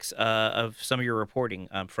cut 6 of some of your reporting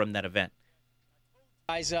from that event.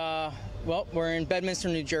 Guys, we're in Bedminster,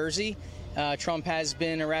 New Jersey. Trump has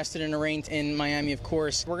been arrested and arraigned in Miami, of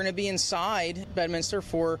course. We're going to be inside Bedminster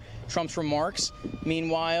for Trump's remarks.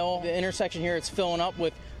 Meanwhile, the intersection here, it's filling up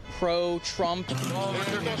with pro-Trump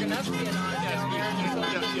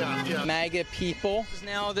MAGA people.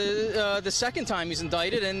 Now the second time he's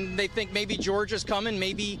indicted, and they think maybe Georgia's coming,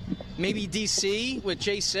 maybe D.C. with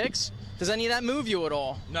J6. Does any of that move you at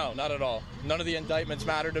all? No, not at all. None of the indictments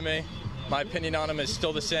matter to me. My opinion on him is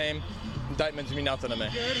still the same. Indictments mean nothing to me.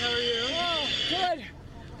 Good, how are you? Oh, good.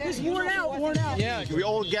 He's worn out. Yeah. We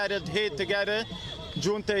all gathered here together,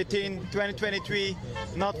 June 13, 2023,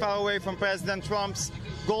 not far away from President Trump's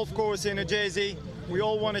golf course in New Jersey. We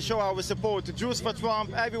all want to show our support. The Jews for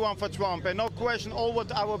Trump, everyone for Trump, and no question, all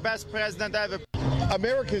what our best president ever.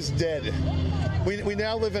 America's dead. We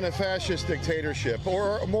now live in a fascist dictatorship,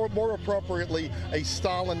 or more appropriately, a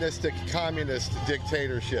Stalinistic communist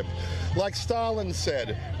dictatorship. Like Stalin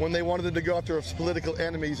said when they wanted to go after his political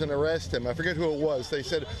enemies and arrest him, I forget who it was, they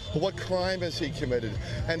said, well, what crime has he committed?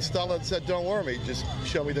 And Stalin said, don't worry, just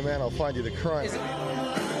show me the man, I'll find you the crime.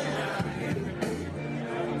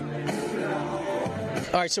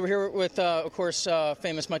 All right, so we're here with, of course,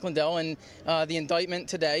 famous Mike Lindell, and the indictment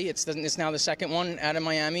today. It's now the second one out of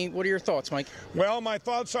Miami. What are your thoughts, Mike? Well, my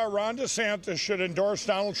thoughts are Ron DeSantis should endorse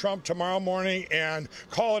Donald Trump tomorrow morning and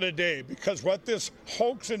call it a day, because what this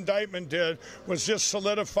hoax indictment did was just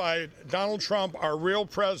solidify Donald Trump, our real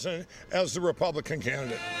president, as the Republican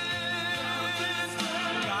candidate.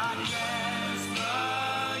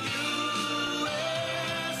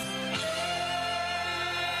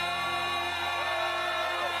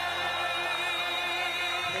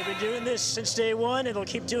 They've been doing this since day one, and they'll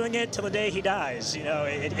keep doing it till the day he dies.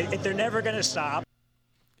 They're never going to stop.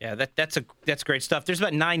 Yeah, that's great stuff. There's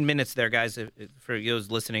about 9 minutes there, guys, for those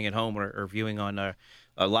listening at home or viewing on a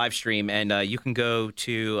live stream. And you can go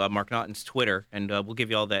to Mark Naughton's Twitter, and we'll give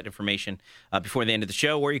you all that information before the end of the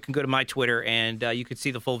show. Or you can go to my Twitter, and you can see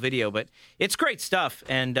the full video. But it's great stuff,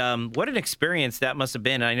 and what an experience that must have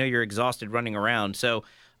been. I know you're exhausted running around, so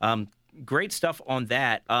great stuff on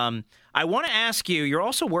that. I want to ask you, you're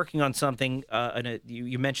also working on something,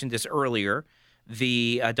 you mentioned this earlier,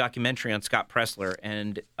 the documentary on Scott Pressler.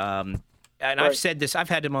 And I've said this, I've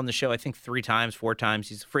had him on the show, I think 4 times.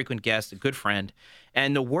 He's a frequent guest, a good friend.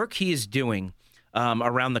 And the work he is doing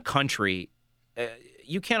around the country,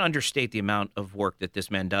 you can't understate the amount of work that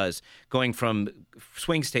this man does, going from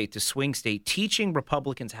swing state to swing state, teaching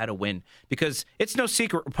Republicans how to win. Because it's no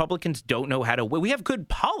secret Republicans don't know how to win. We have good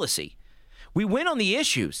policy. We win on the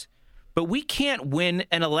issues, but we can't win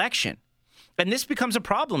an election. And this becomes a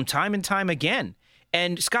problem time and time again.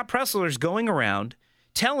 And Scott Pressler is going around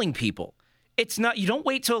telling people, it's not, you don't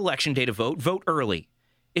wait till election day to vote early.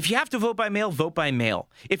 If you have to vote by mail, vote by mail.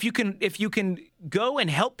 If you can go and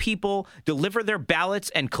help people deliver their ballots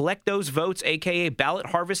and collect those votes, aka ballot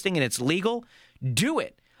harvesting, and it's legal, do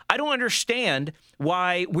it. I don't understand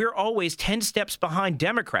why we're always 10 steps behind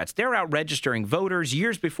Democrats. They're out registering voters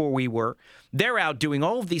years before we were. They're out doing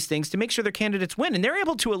all of these things to make sure their candidates win, and they're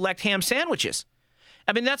able to elect ham sandwiches.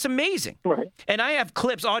 I mean, that's amazing. Right. And I have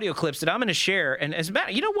audio clips that I'm going to share. And as a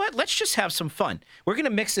matter, you know what? Let's just have some fun. We're going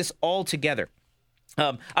to mix this all together.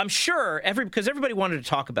 I'm sure because everybody wanted to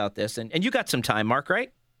talk about this, and you got some time, Mark,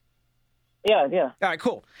 right? Yeah. All right,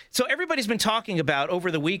 cool. So everybody's been talking about over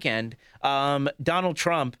the weekend Joe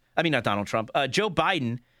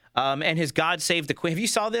Biden and his God Save the Queen. Have you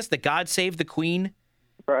saw this? The God Save the Queen?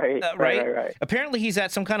 Right. Apparently he's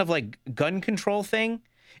at some kind of like gun control thing,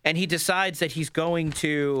 and he decides that he's going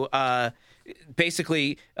to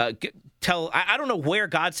basically tell. I don't know where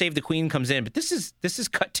God Save the Queen comes in, but this is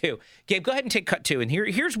cut 2. Gabe, go ahead and take cut 2. And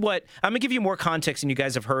here's what I'm gonna give you more context than you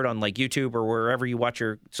guys have heard on like YouTube or wherever you watch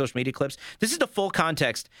your social media clips. This is the full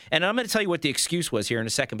context, and I'm gonna tell you what the excuse was here in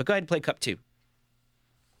a second. But go ahead and play cut 2.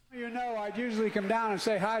 You know, I'd usually come down and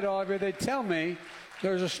say hi to all of you. They'd tell me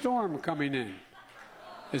there's a storm coming in.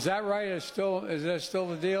 Is that right? Is that still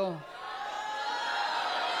the deal?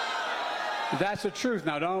 That's the truth.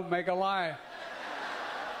 Now, don't make a lie.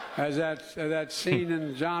 As that scene in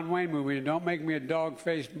the John Wayne movie, don't make me a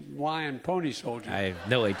dog-faced lion pony soldier. I have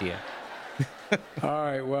no idea. All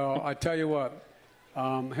right, well, I tell you what.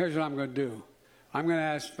 Here's what I'm going to do. I'm going to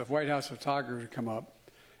ask the White House photographer to come up,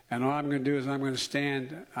 and all I'm going to do is I'm going to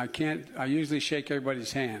stand. I usually shake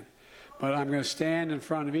everybody's hand, but I'm going to stand in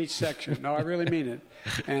front of each section. No, I really mean it.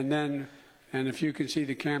 And if you can see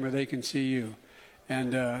the camera, they can see you.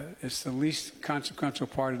 And it's the least consequential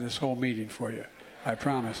part of this whole meeting for you. I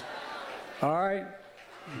promise. All right.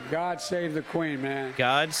 God save the Queen, man.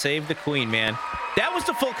 God save the Queen, man. That was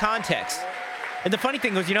the full context. And the funny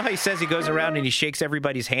thing was, you know how he says he goes around and he shakes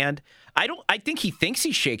everybody's hand? I think he thinks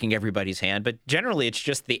he's shaking everybody's hand, but generally it's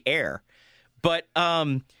just the air. But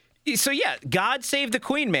so yeah, God save the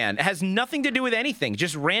Queen, man. It has nothing to do with anything.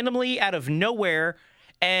 Just randomly out of nowhere.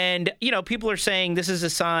 And you know, people are saying this is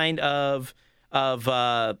a sign of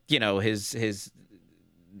you know, his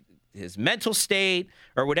mental state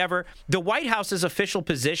or whatever. The White House's official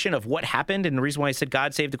position of what happened and the reason why he said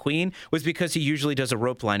God save the Queen was because he usually does a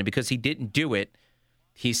rope line, and because he didn't do it,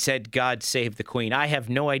 he said God save the Queen. I have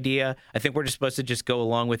no idea. I think we're just supposed to just go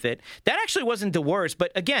along with it. That actually wasn't the worst,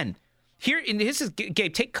 but again, this is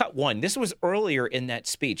Gabe, take cut 1. This was earlier in that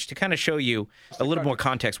speech to kind of show you a little more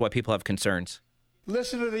context why people have concerns.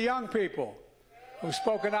 Listen to the young people who've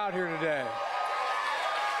spoken out here today.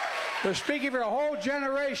 They're speaking for a whole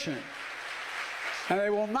generation. And they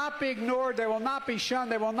will not be ignored. They will not be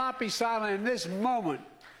shunned. They will not be silent. In this moment,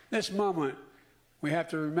 we have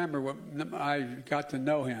to remember what I got to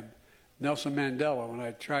know him, Nelson Mandela, when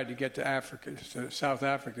I tried to get to South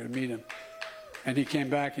Africa to meet him. And he came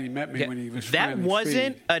back and he met me when he was That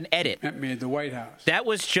wasn't free. An edit. Met me at the White House. That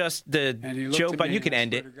was just the Joe Biden. You can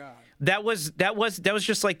end it. That was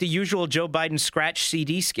just like the usual Joe Biden scratch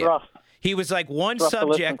CD skip. Rough. He was like one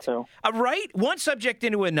subject, right? One subject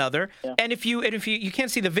into another. Yeah. And if you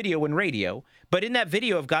can't see the video in radio, but in that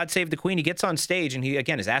video of God Save the Queen, he gets on stage and he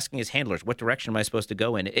again is asking his handlers, "What direction am I supposed to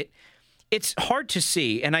go in?" It's hard to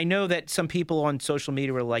see, and I know that some people on social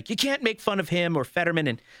media were like, "You can't make fun of him or Fetterman."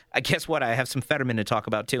 And I guess what? I have some Fetterman to talk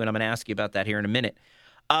about too, and I'm going to ask you about that here in a minute.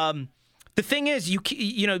 The thing is,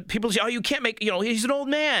 you know, people say, "Oh, you can't make," you know, he's an old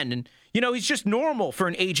man, and you know, he's just normal for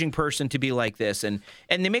an aging person to be like this, and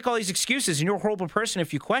they make all these excuses, and you're a horrible person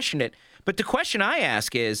if you question it. But the question I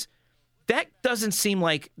ask is, that doesn't seem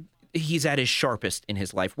like he's at his sharpest in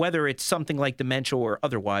his life, whether it's something like dementia or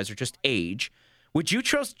otherwise, or just age. Would you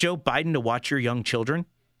trust Joe Biden to watch your young children?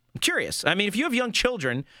 I'm curious. I mean, if you have young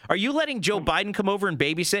children, are you letting Joe Biden come over and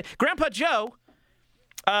babysit? Grandpa Joe,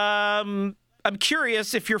 I'm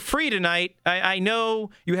curious if you're free tonight. I know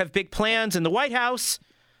you have big plans in the White House.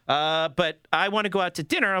 But I want to go out to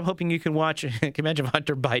dinner. I'm hoping you can watch. Can you imagine if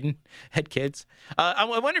Hunter Biden had kids? I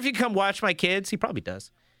wonder if you can come watch my kids. He probably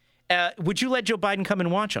does. Would you let Joe Biden come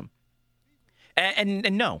and watch them?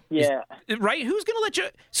 And no. Yeah. Right? Who's going to let you?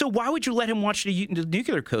 So why would you let him watch the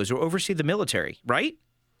nuclear codes or oversee the military? Right?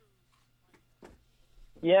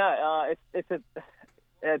 Yeah.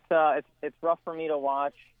 It's rough for me to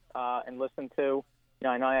watch and listen to.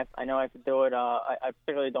 I know I have to do it. I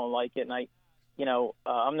particularly don't like it, and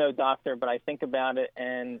I'm no doctor, but I think about it,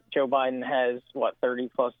 and Joe Biden has 30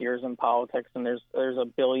 plus years in politics, and there's a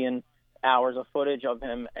billion hours of footage of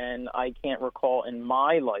him, and I can't recall in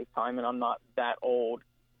my lifetime, and I'm not that old,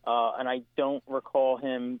 and I don't recall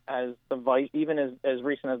him as the vice, even as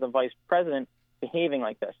recent as the vice president, behaving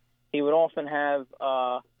like this. He would often have,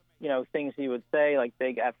 things he would say like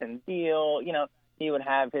big effing deal. He would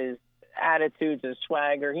have his attitudes, his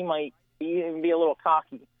swagger. He might even be a little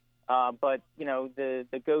cocky. But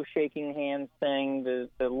the go shaking hands thing, the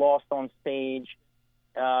lost on stage,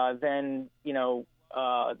 then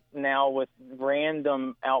now with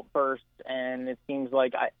random outbursts, and it seems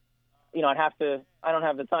like I don't have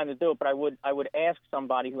the time to do it, but I would ask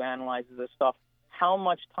somebody who analyzes this stuff, how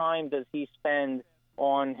much time does he spend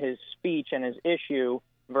on his speech and his issue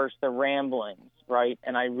versus the ramblings, right?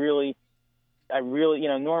 And I really,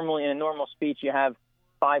 normally in a normal speech you have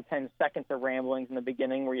 5-10 seconds of ramblings in the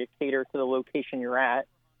beginning where you cater to the location you're at,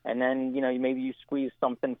 and then maybe you squeeze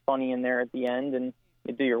something funny in there at the end and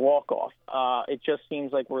you do your walk off. It just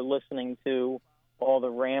seems like we're listening to all the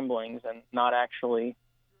ramblings and not actually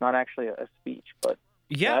a speech. But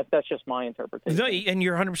yeah, that's just my interpretation. No, and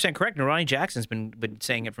you're 100% correct. And Ronnie Jackson's been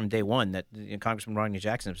saying it from day one, that Congressman Ronnie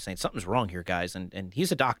Jackson was saying something's wrong here, guys, and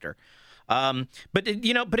he's a doctor. But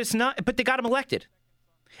it's not. But they got him elected.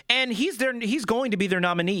 And he's going to be their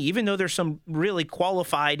nominee, even though there's some really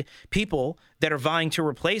qualified people that are vying to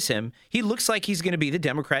replace him. He looks like he's going to be the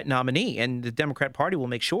Democrat nominee, and the Democrat Party will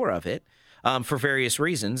make sure of it for various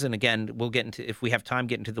reasons. And again, we'll get into, if we have time,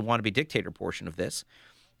 get into the wannabe dictator portion of this.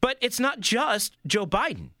 But it's not just Joe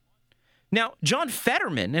Biden. Now, John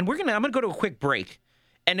Fetterman, and I'm going to go to a quick break.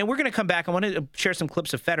 And then we're going to come back. I want to share some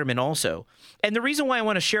clips of Fetterman also. And the reason why I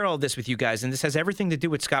want to share all this with you guys, and this has everything to do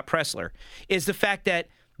with Scott Pressler, is the fact that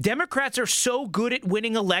Democrats are so good at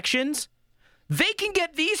winning elections, they can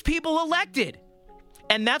get these people elected.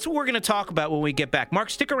 And that's what we're going to talk about when we get back. Mark,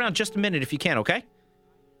 stick around just a minute if you can, okay?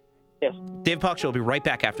 Yes. David Pollack Show will be right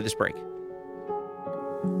back after this break.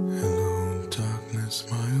 Hello, darkness,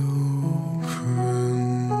 my old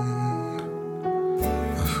friend.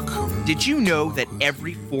 I've come. Did you know that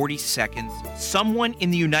every 40 seconds, someone in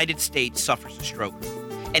the United States suffers a stroke?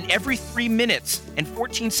 And every 3 minutes and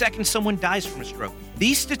 14 seconds, someone dies from a stroke.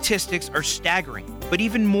 These statistics are staggering, but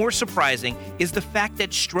even more surprising is the fact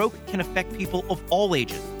that stroke can affect people of all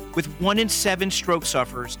ages, with 1 in 7 stroke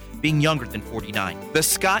sufferers being younger than 49. The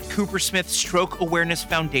Scott Coopersmith Stroke Awareness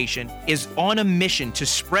Foundation is on a mission to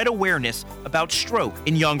spread awareness about stroke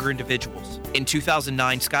in younger individuals. In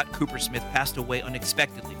 2009, Scott Coopersmith passed away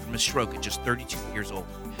unexpectedly from a stroke at just 32 years old,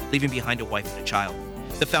 leaving behind a wife and a child.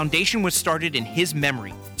 The foundation was started in his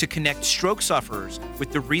memory to connect stroke sufferers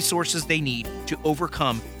with the resources they need to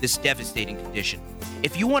overcome this devastating condition.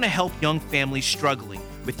 If you want to help young families struggling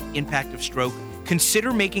with the impact of stroke,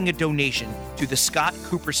 consider making a donation to the Scott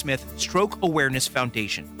Coopersmith Stroke Awareness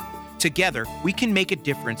Foundation. Together, we can make a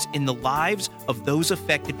difference in the lives of those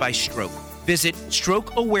affected by stroke. Visit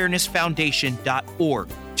strokeawarenessfoundation.org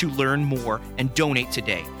to learn more and donate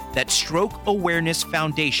today. That's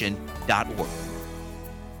strokeawarenessfoundation.org.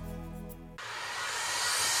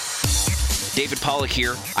 David Pollack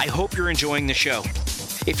here. I hope you're enjoying the show.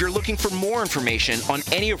 If you're looking for more information on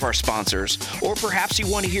any of our sponsors, or perhaps you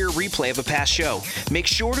want to hear a replay of a past show, make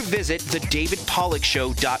sure to visit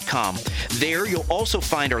thedavidpollackshow.com. There you'll also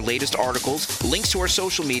find our latest articles, links to our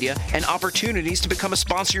social media, and opportunities to become a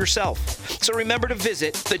sponsor yourself. So remember to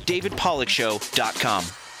visit thedavidpollackshow.com.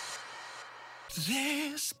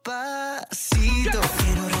 Despacito,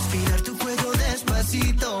 quiero respirar tu cuello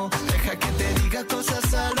despacito. Deja que te diga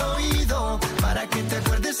cosas al oído, para que te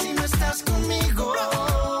acuerdes si no estás conmigo.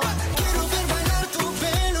 Quiero ver bailar tu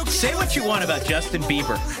pelo. Say what you want about Justin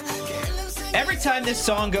Bieber. Every time this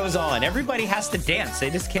song goes on, everybody has to dance. They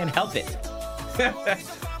just can't help it.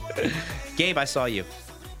 Gabe, I saw you.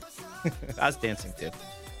 I was dancing too.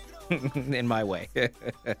 In my way.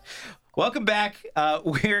 Welcome back.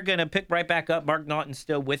 We're going to pick right back up. Mark Naughton's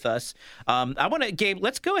still with us. Gabe,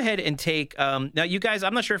 let's go ahead and take, now you guys,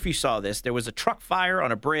 I'm not sure if you saw this. There was a truck fire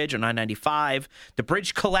on a bridge on I-95. The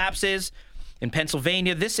bridge collapses in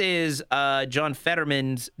Pennsylvania. This is John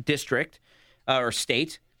Fetterman's district or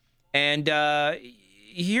state. And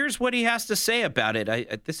here's what he has to say about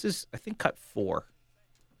it. This is, I think, cut 4.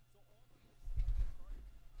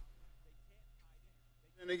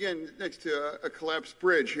 And again, next to a collapsed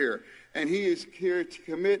bridge here. And he is here to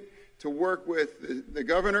commit to work with the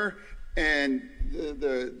governor and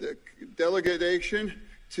the delegation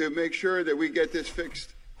to make sure that we get this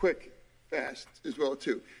fixed quick, fast as well,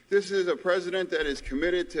 too. This is a president that is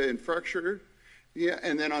committed to infrastructure. Yeah,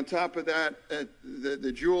 and then on top of that,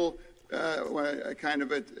 the dual kind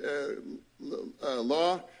of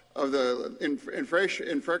law of the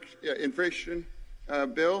inflation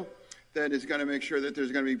bill that is going to make sure that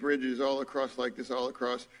there's going to be bridges all across like this, all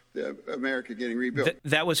across America getting rebuilt.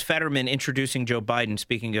 That was Fetterman introducing Joe Biden,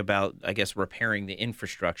 speaking about, I guess, repairing the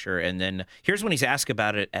infrastructure. And then here's when he's asked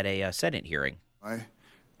about it at a Senate hearing. I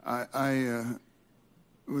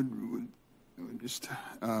would just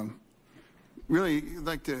really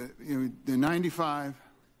like to, the 95,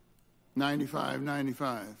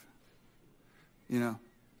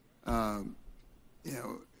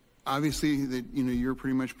 obviously that, you're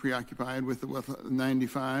pretty much preoccupied with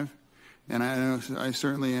 95, and I know I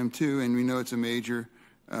certainly am too, and we know it's a major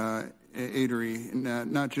aidery,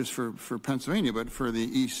 not just for Pennsylvania, but for the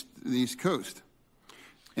East Coast.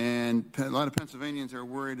 And a lot of Pennsylvanians are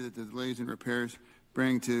worried that the delays in repairs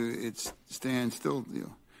bring to its standstill.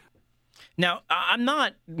 Now, I'm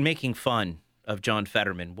not making fun of John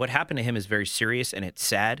Fetterman. What happened to him is very serious, and it's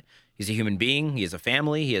sad. He's a human being. He has a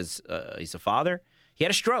family. He's a father. He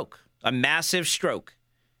had a stroke, a massive stroke,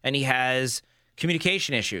 and he has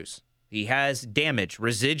communication issues. He has damage,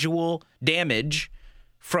 residual damage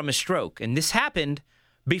from a stroke. And this happened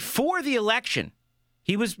before the election.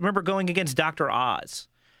 He was, remember, going against Dr. Oz.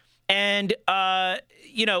 And,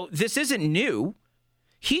 this isn't new.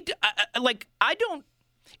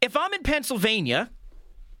 If I'm in Pennsylvania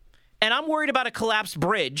and I'm worried about a collapsed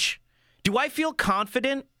bridge, do I feel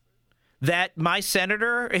confident that my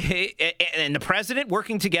senator and the president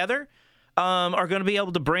working together are going to be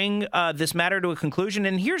able to bring this matter to a conclusion?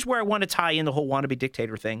 And here's where I want to tie in the whole wannabe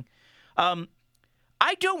dictator thing.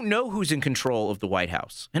 I don't know who's in control of the White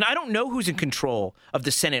House, and I don't know who's in control of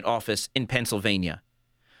the Senate office in Pennsylvania.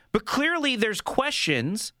 But clearly there's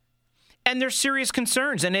questions and there's serious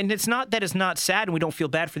concerns. And it's not that it's not sad and we don't feel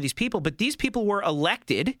bad for these people, but these people were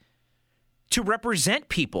elected to represent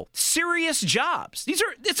people. Serious jobs.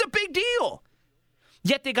 It's a big deal.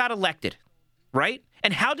 Yet they got elected, right?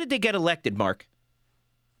 And how did they get elected, Mark?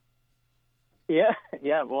 Yeah.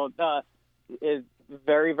 Well, it's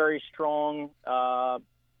very, very strong,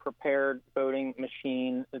 prepared voting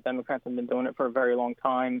machine. The Democrats have been doing it for a very long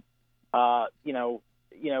time.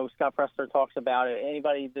 Scott Presler talks about it.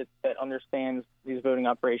 Anybody that understands these voting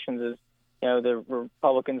operations is, the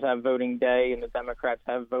Republicans have voting day and the Democrats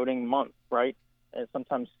have voting month, right? And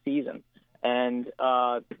sometimes season. And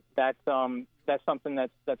that's something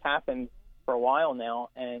that's happened for a while now.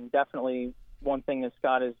 And definitely one thing that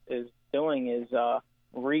Scott is doing is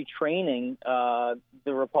retraining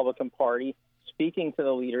the Republican Party, speaking to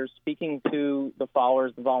the leaders, speaking to the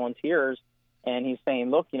followers, the volunteers. And he's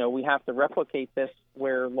saying, look, we have to replicate this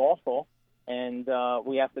where lawful, and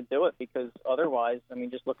we have to do it because otherwise,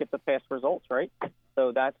 just look at the past results, right?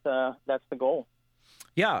 So that's the goal.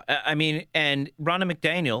 Yeah, and Ronna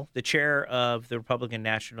McDaniel, the chair of the Republican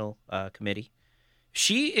National Committee,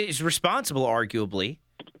 she is responsible, arguably,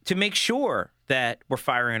 to make sure that we're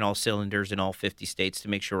firing on all cylinders in all 50 states to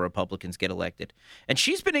make sure Republicans get elected. And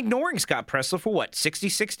she's been ignoring Scott Presler for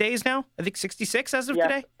 66 days now? I think 66 as of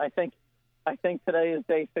today? I think today is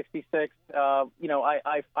day 66. I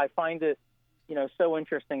find it, so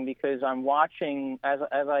interesting because I'm watching as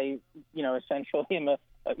I, essentially am a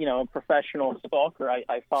professional stalker.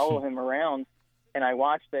 I follow him around and I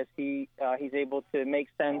watch this. He's able to make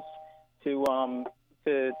sense to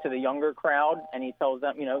the younger crowd, and he tells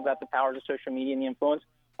them, about the powers of social media and the influence.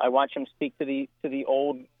 I watch him speak to the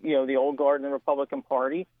old, the old guard in the Republican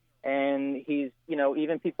Party, and he's,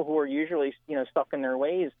 even people who are usually, stuck in their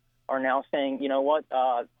ways are now saying,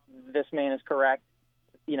 this man is correct.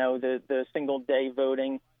 The single day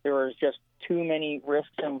voting, there was just too many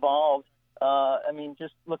risks involved.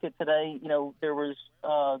 Just look at today, there was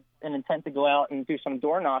an intent to go out and do some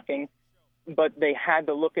door knocking, but they had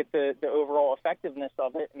to look at the overall effectiveness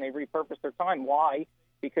of it, and they repurposed their time. Why?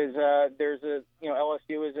 Because there's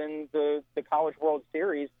LSU is in the College World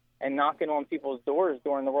Series, and knocking on people's doors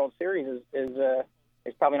during the World Series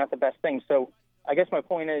is probably not the best thing. So I guess my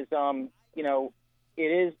point is,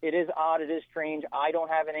 it is odd, it is strange. I don't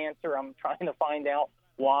have an answer. I'm trying to find out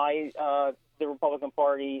why the Republican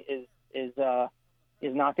Party is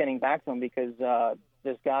not getting back to him, because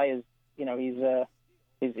this guy is,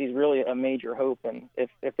 he's really a major hope. And if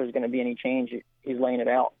there's going to be any change, he's laying it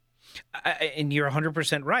out. And you're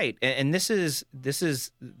 100% right. And this is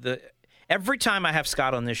every time I have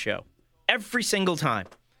Scott on this show, every single time,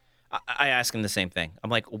 I ask him the same thing. I'm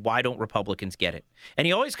like, why don't Republicans get it? And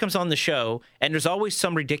he always comes on the show, and there's always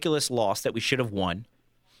some ridiculous loss that we should have won.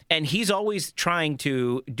 And he's always trying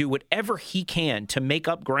to do whatever he can to make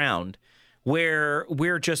up ground where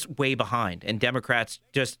we're just way behind, and Democrats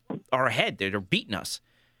just are ahead. They're beating us.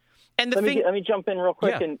 And let me jump in real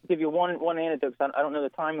quick and give you one anecdote. I don't know the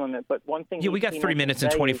time limit, but one thing. Yeah, we got 3 minutes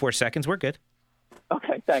and 24 seconds. We're good.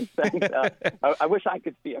 Okay, thanks. I wish I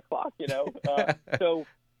could see a clock, So,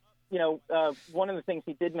 one of the things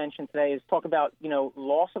he did mention today is talk about,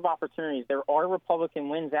 loss of opportunities. There are Republican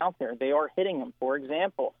wins out there. They are hitting them. For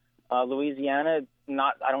example, Louisiana,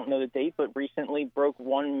 I don't know the date, but recently broke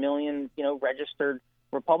 1 million, registered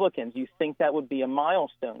Republicans. You think that would be a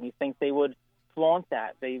milestone. You think they would flaunt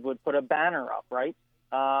that. They would put a banner up, right?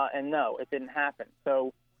 And no, it didn't happen.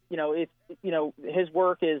 So, his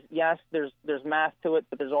work is, yes, there's math to it,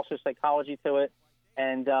 but there's also psychology to it.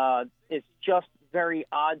 And it's just very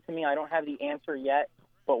odd to me. I don't have the answer yet,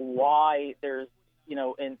 but why there's,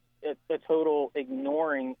 a total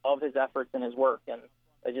ignoring of his efforts and his work. And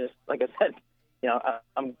I just, like I said,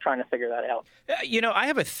 I'm trying to figure that out. I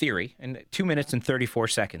have a theory in 2 minutes and 34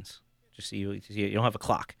 seconds. Just so you don't have a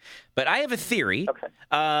clock. But I have a theory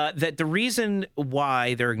that the reason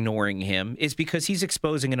why they're ignoring him is because he's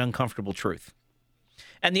exposing an uncomfortable truth.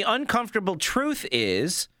 And the uncomfortable truth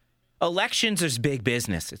is elections is big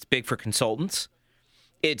business. It's big for consultants.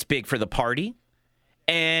 It's big for the party.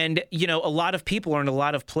 And, a lot of people are in a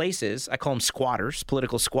lot of places. I call them squatters,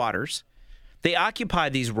 political squatters. They occupy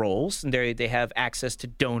these roles, and they have access to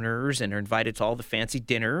donors and are invited to all the fancy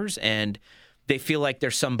dinners, and they feel like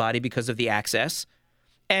they're somebody because of the access.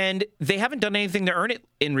 And they haven't done anything to earn it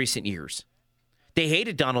in recent years. They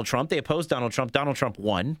hated Donald Trump. They opposed Donald Trump. Donald Trump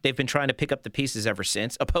won. They've been trying to pick up the pieces ever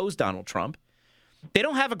since, opposed Donald Trump. They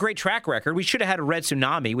don't have a great track record. We should have had a red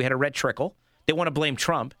tsunami. We had a red trickle. They want to blame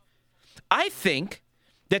Trump. I think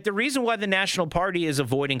that the reason why the National Party is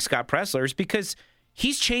avoiding Scott Presler is because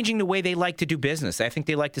he's changing the way they like to do business. I think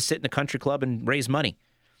they like to sit in a country club and raise money.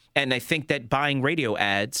 And I think that buying radio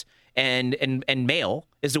ads and mail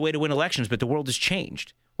is the way to win elections, but the world has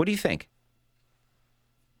changed. What do you think?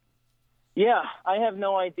 Yeah, I have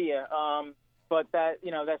no idea. But that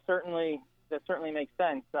certainly makes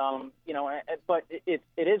sense. But it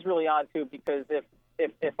is really odd too, because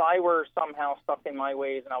if I were somehow stuck in my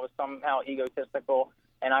ways and I was somehow egotistical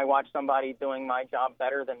and I watched somebody doing my job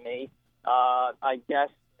better than me, I guess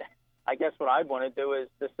what I'd want to do is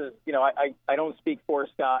I don't speak for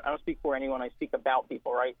Scott. I don't speak for anyone. I speak about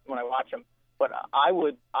people, right, when I watch them. But I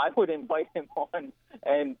would invite him on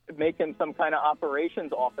and make him some kind of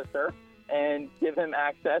operations officer and give him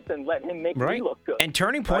access and let him make me look good. And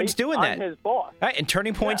Turning Point's doing that. I'm his boss. Right, and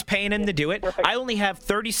Turning Point's paying him to do it. Right. I only have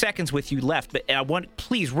 30 seconds with you left, but I want,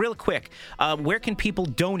 please, real quick, where can people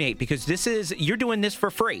donate? Because you're doing this for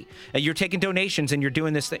free. You're taking donations and you're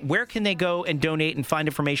doing this thing. Where can they go and donate and find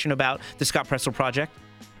information about the Scott Presler Project?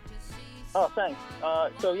 Oh, thanks.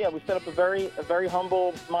 We set up a very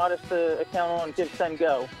humble, modest account on Give, Send,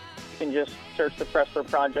 Go. You can just search the Presler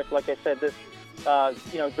Project. Like I said, this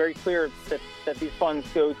it's very clear that these funds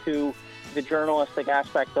go to the journalistic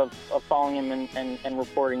aspect of following him and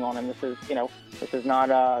reporting on him. This is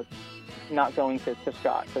not going to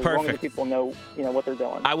Scott. So as long as the people know what they're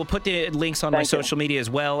doing. I will put the links on my social media as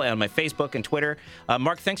well, on my Facebook and Twitter.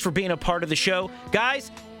 Mark, thanks for being a part of the show. Guys,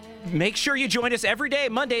 make sure you join us every day,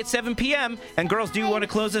 Monday at 7 p.m. And girls, do you want to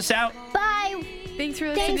close us out? Bye. Thanks for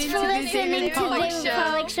listening to the David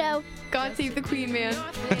Pollock Show. God save the Queen, man.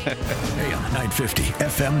 AM 950,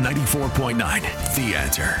 FM 94.9. The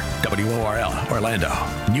Answer. WORL, Orlando.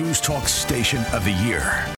 News Talk Station of the Year.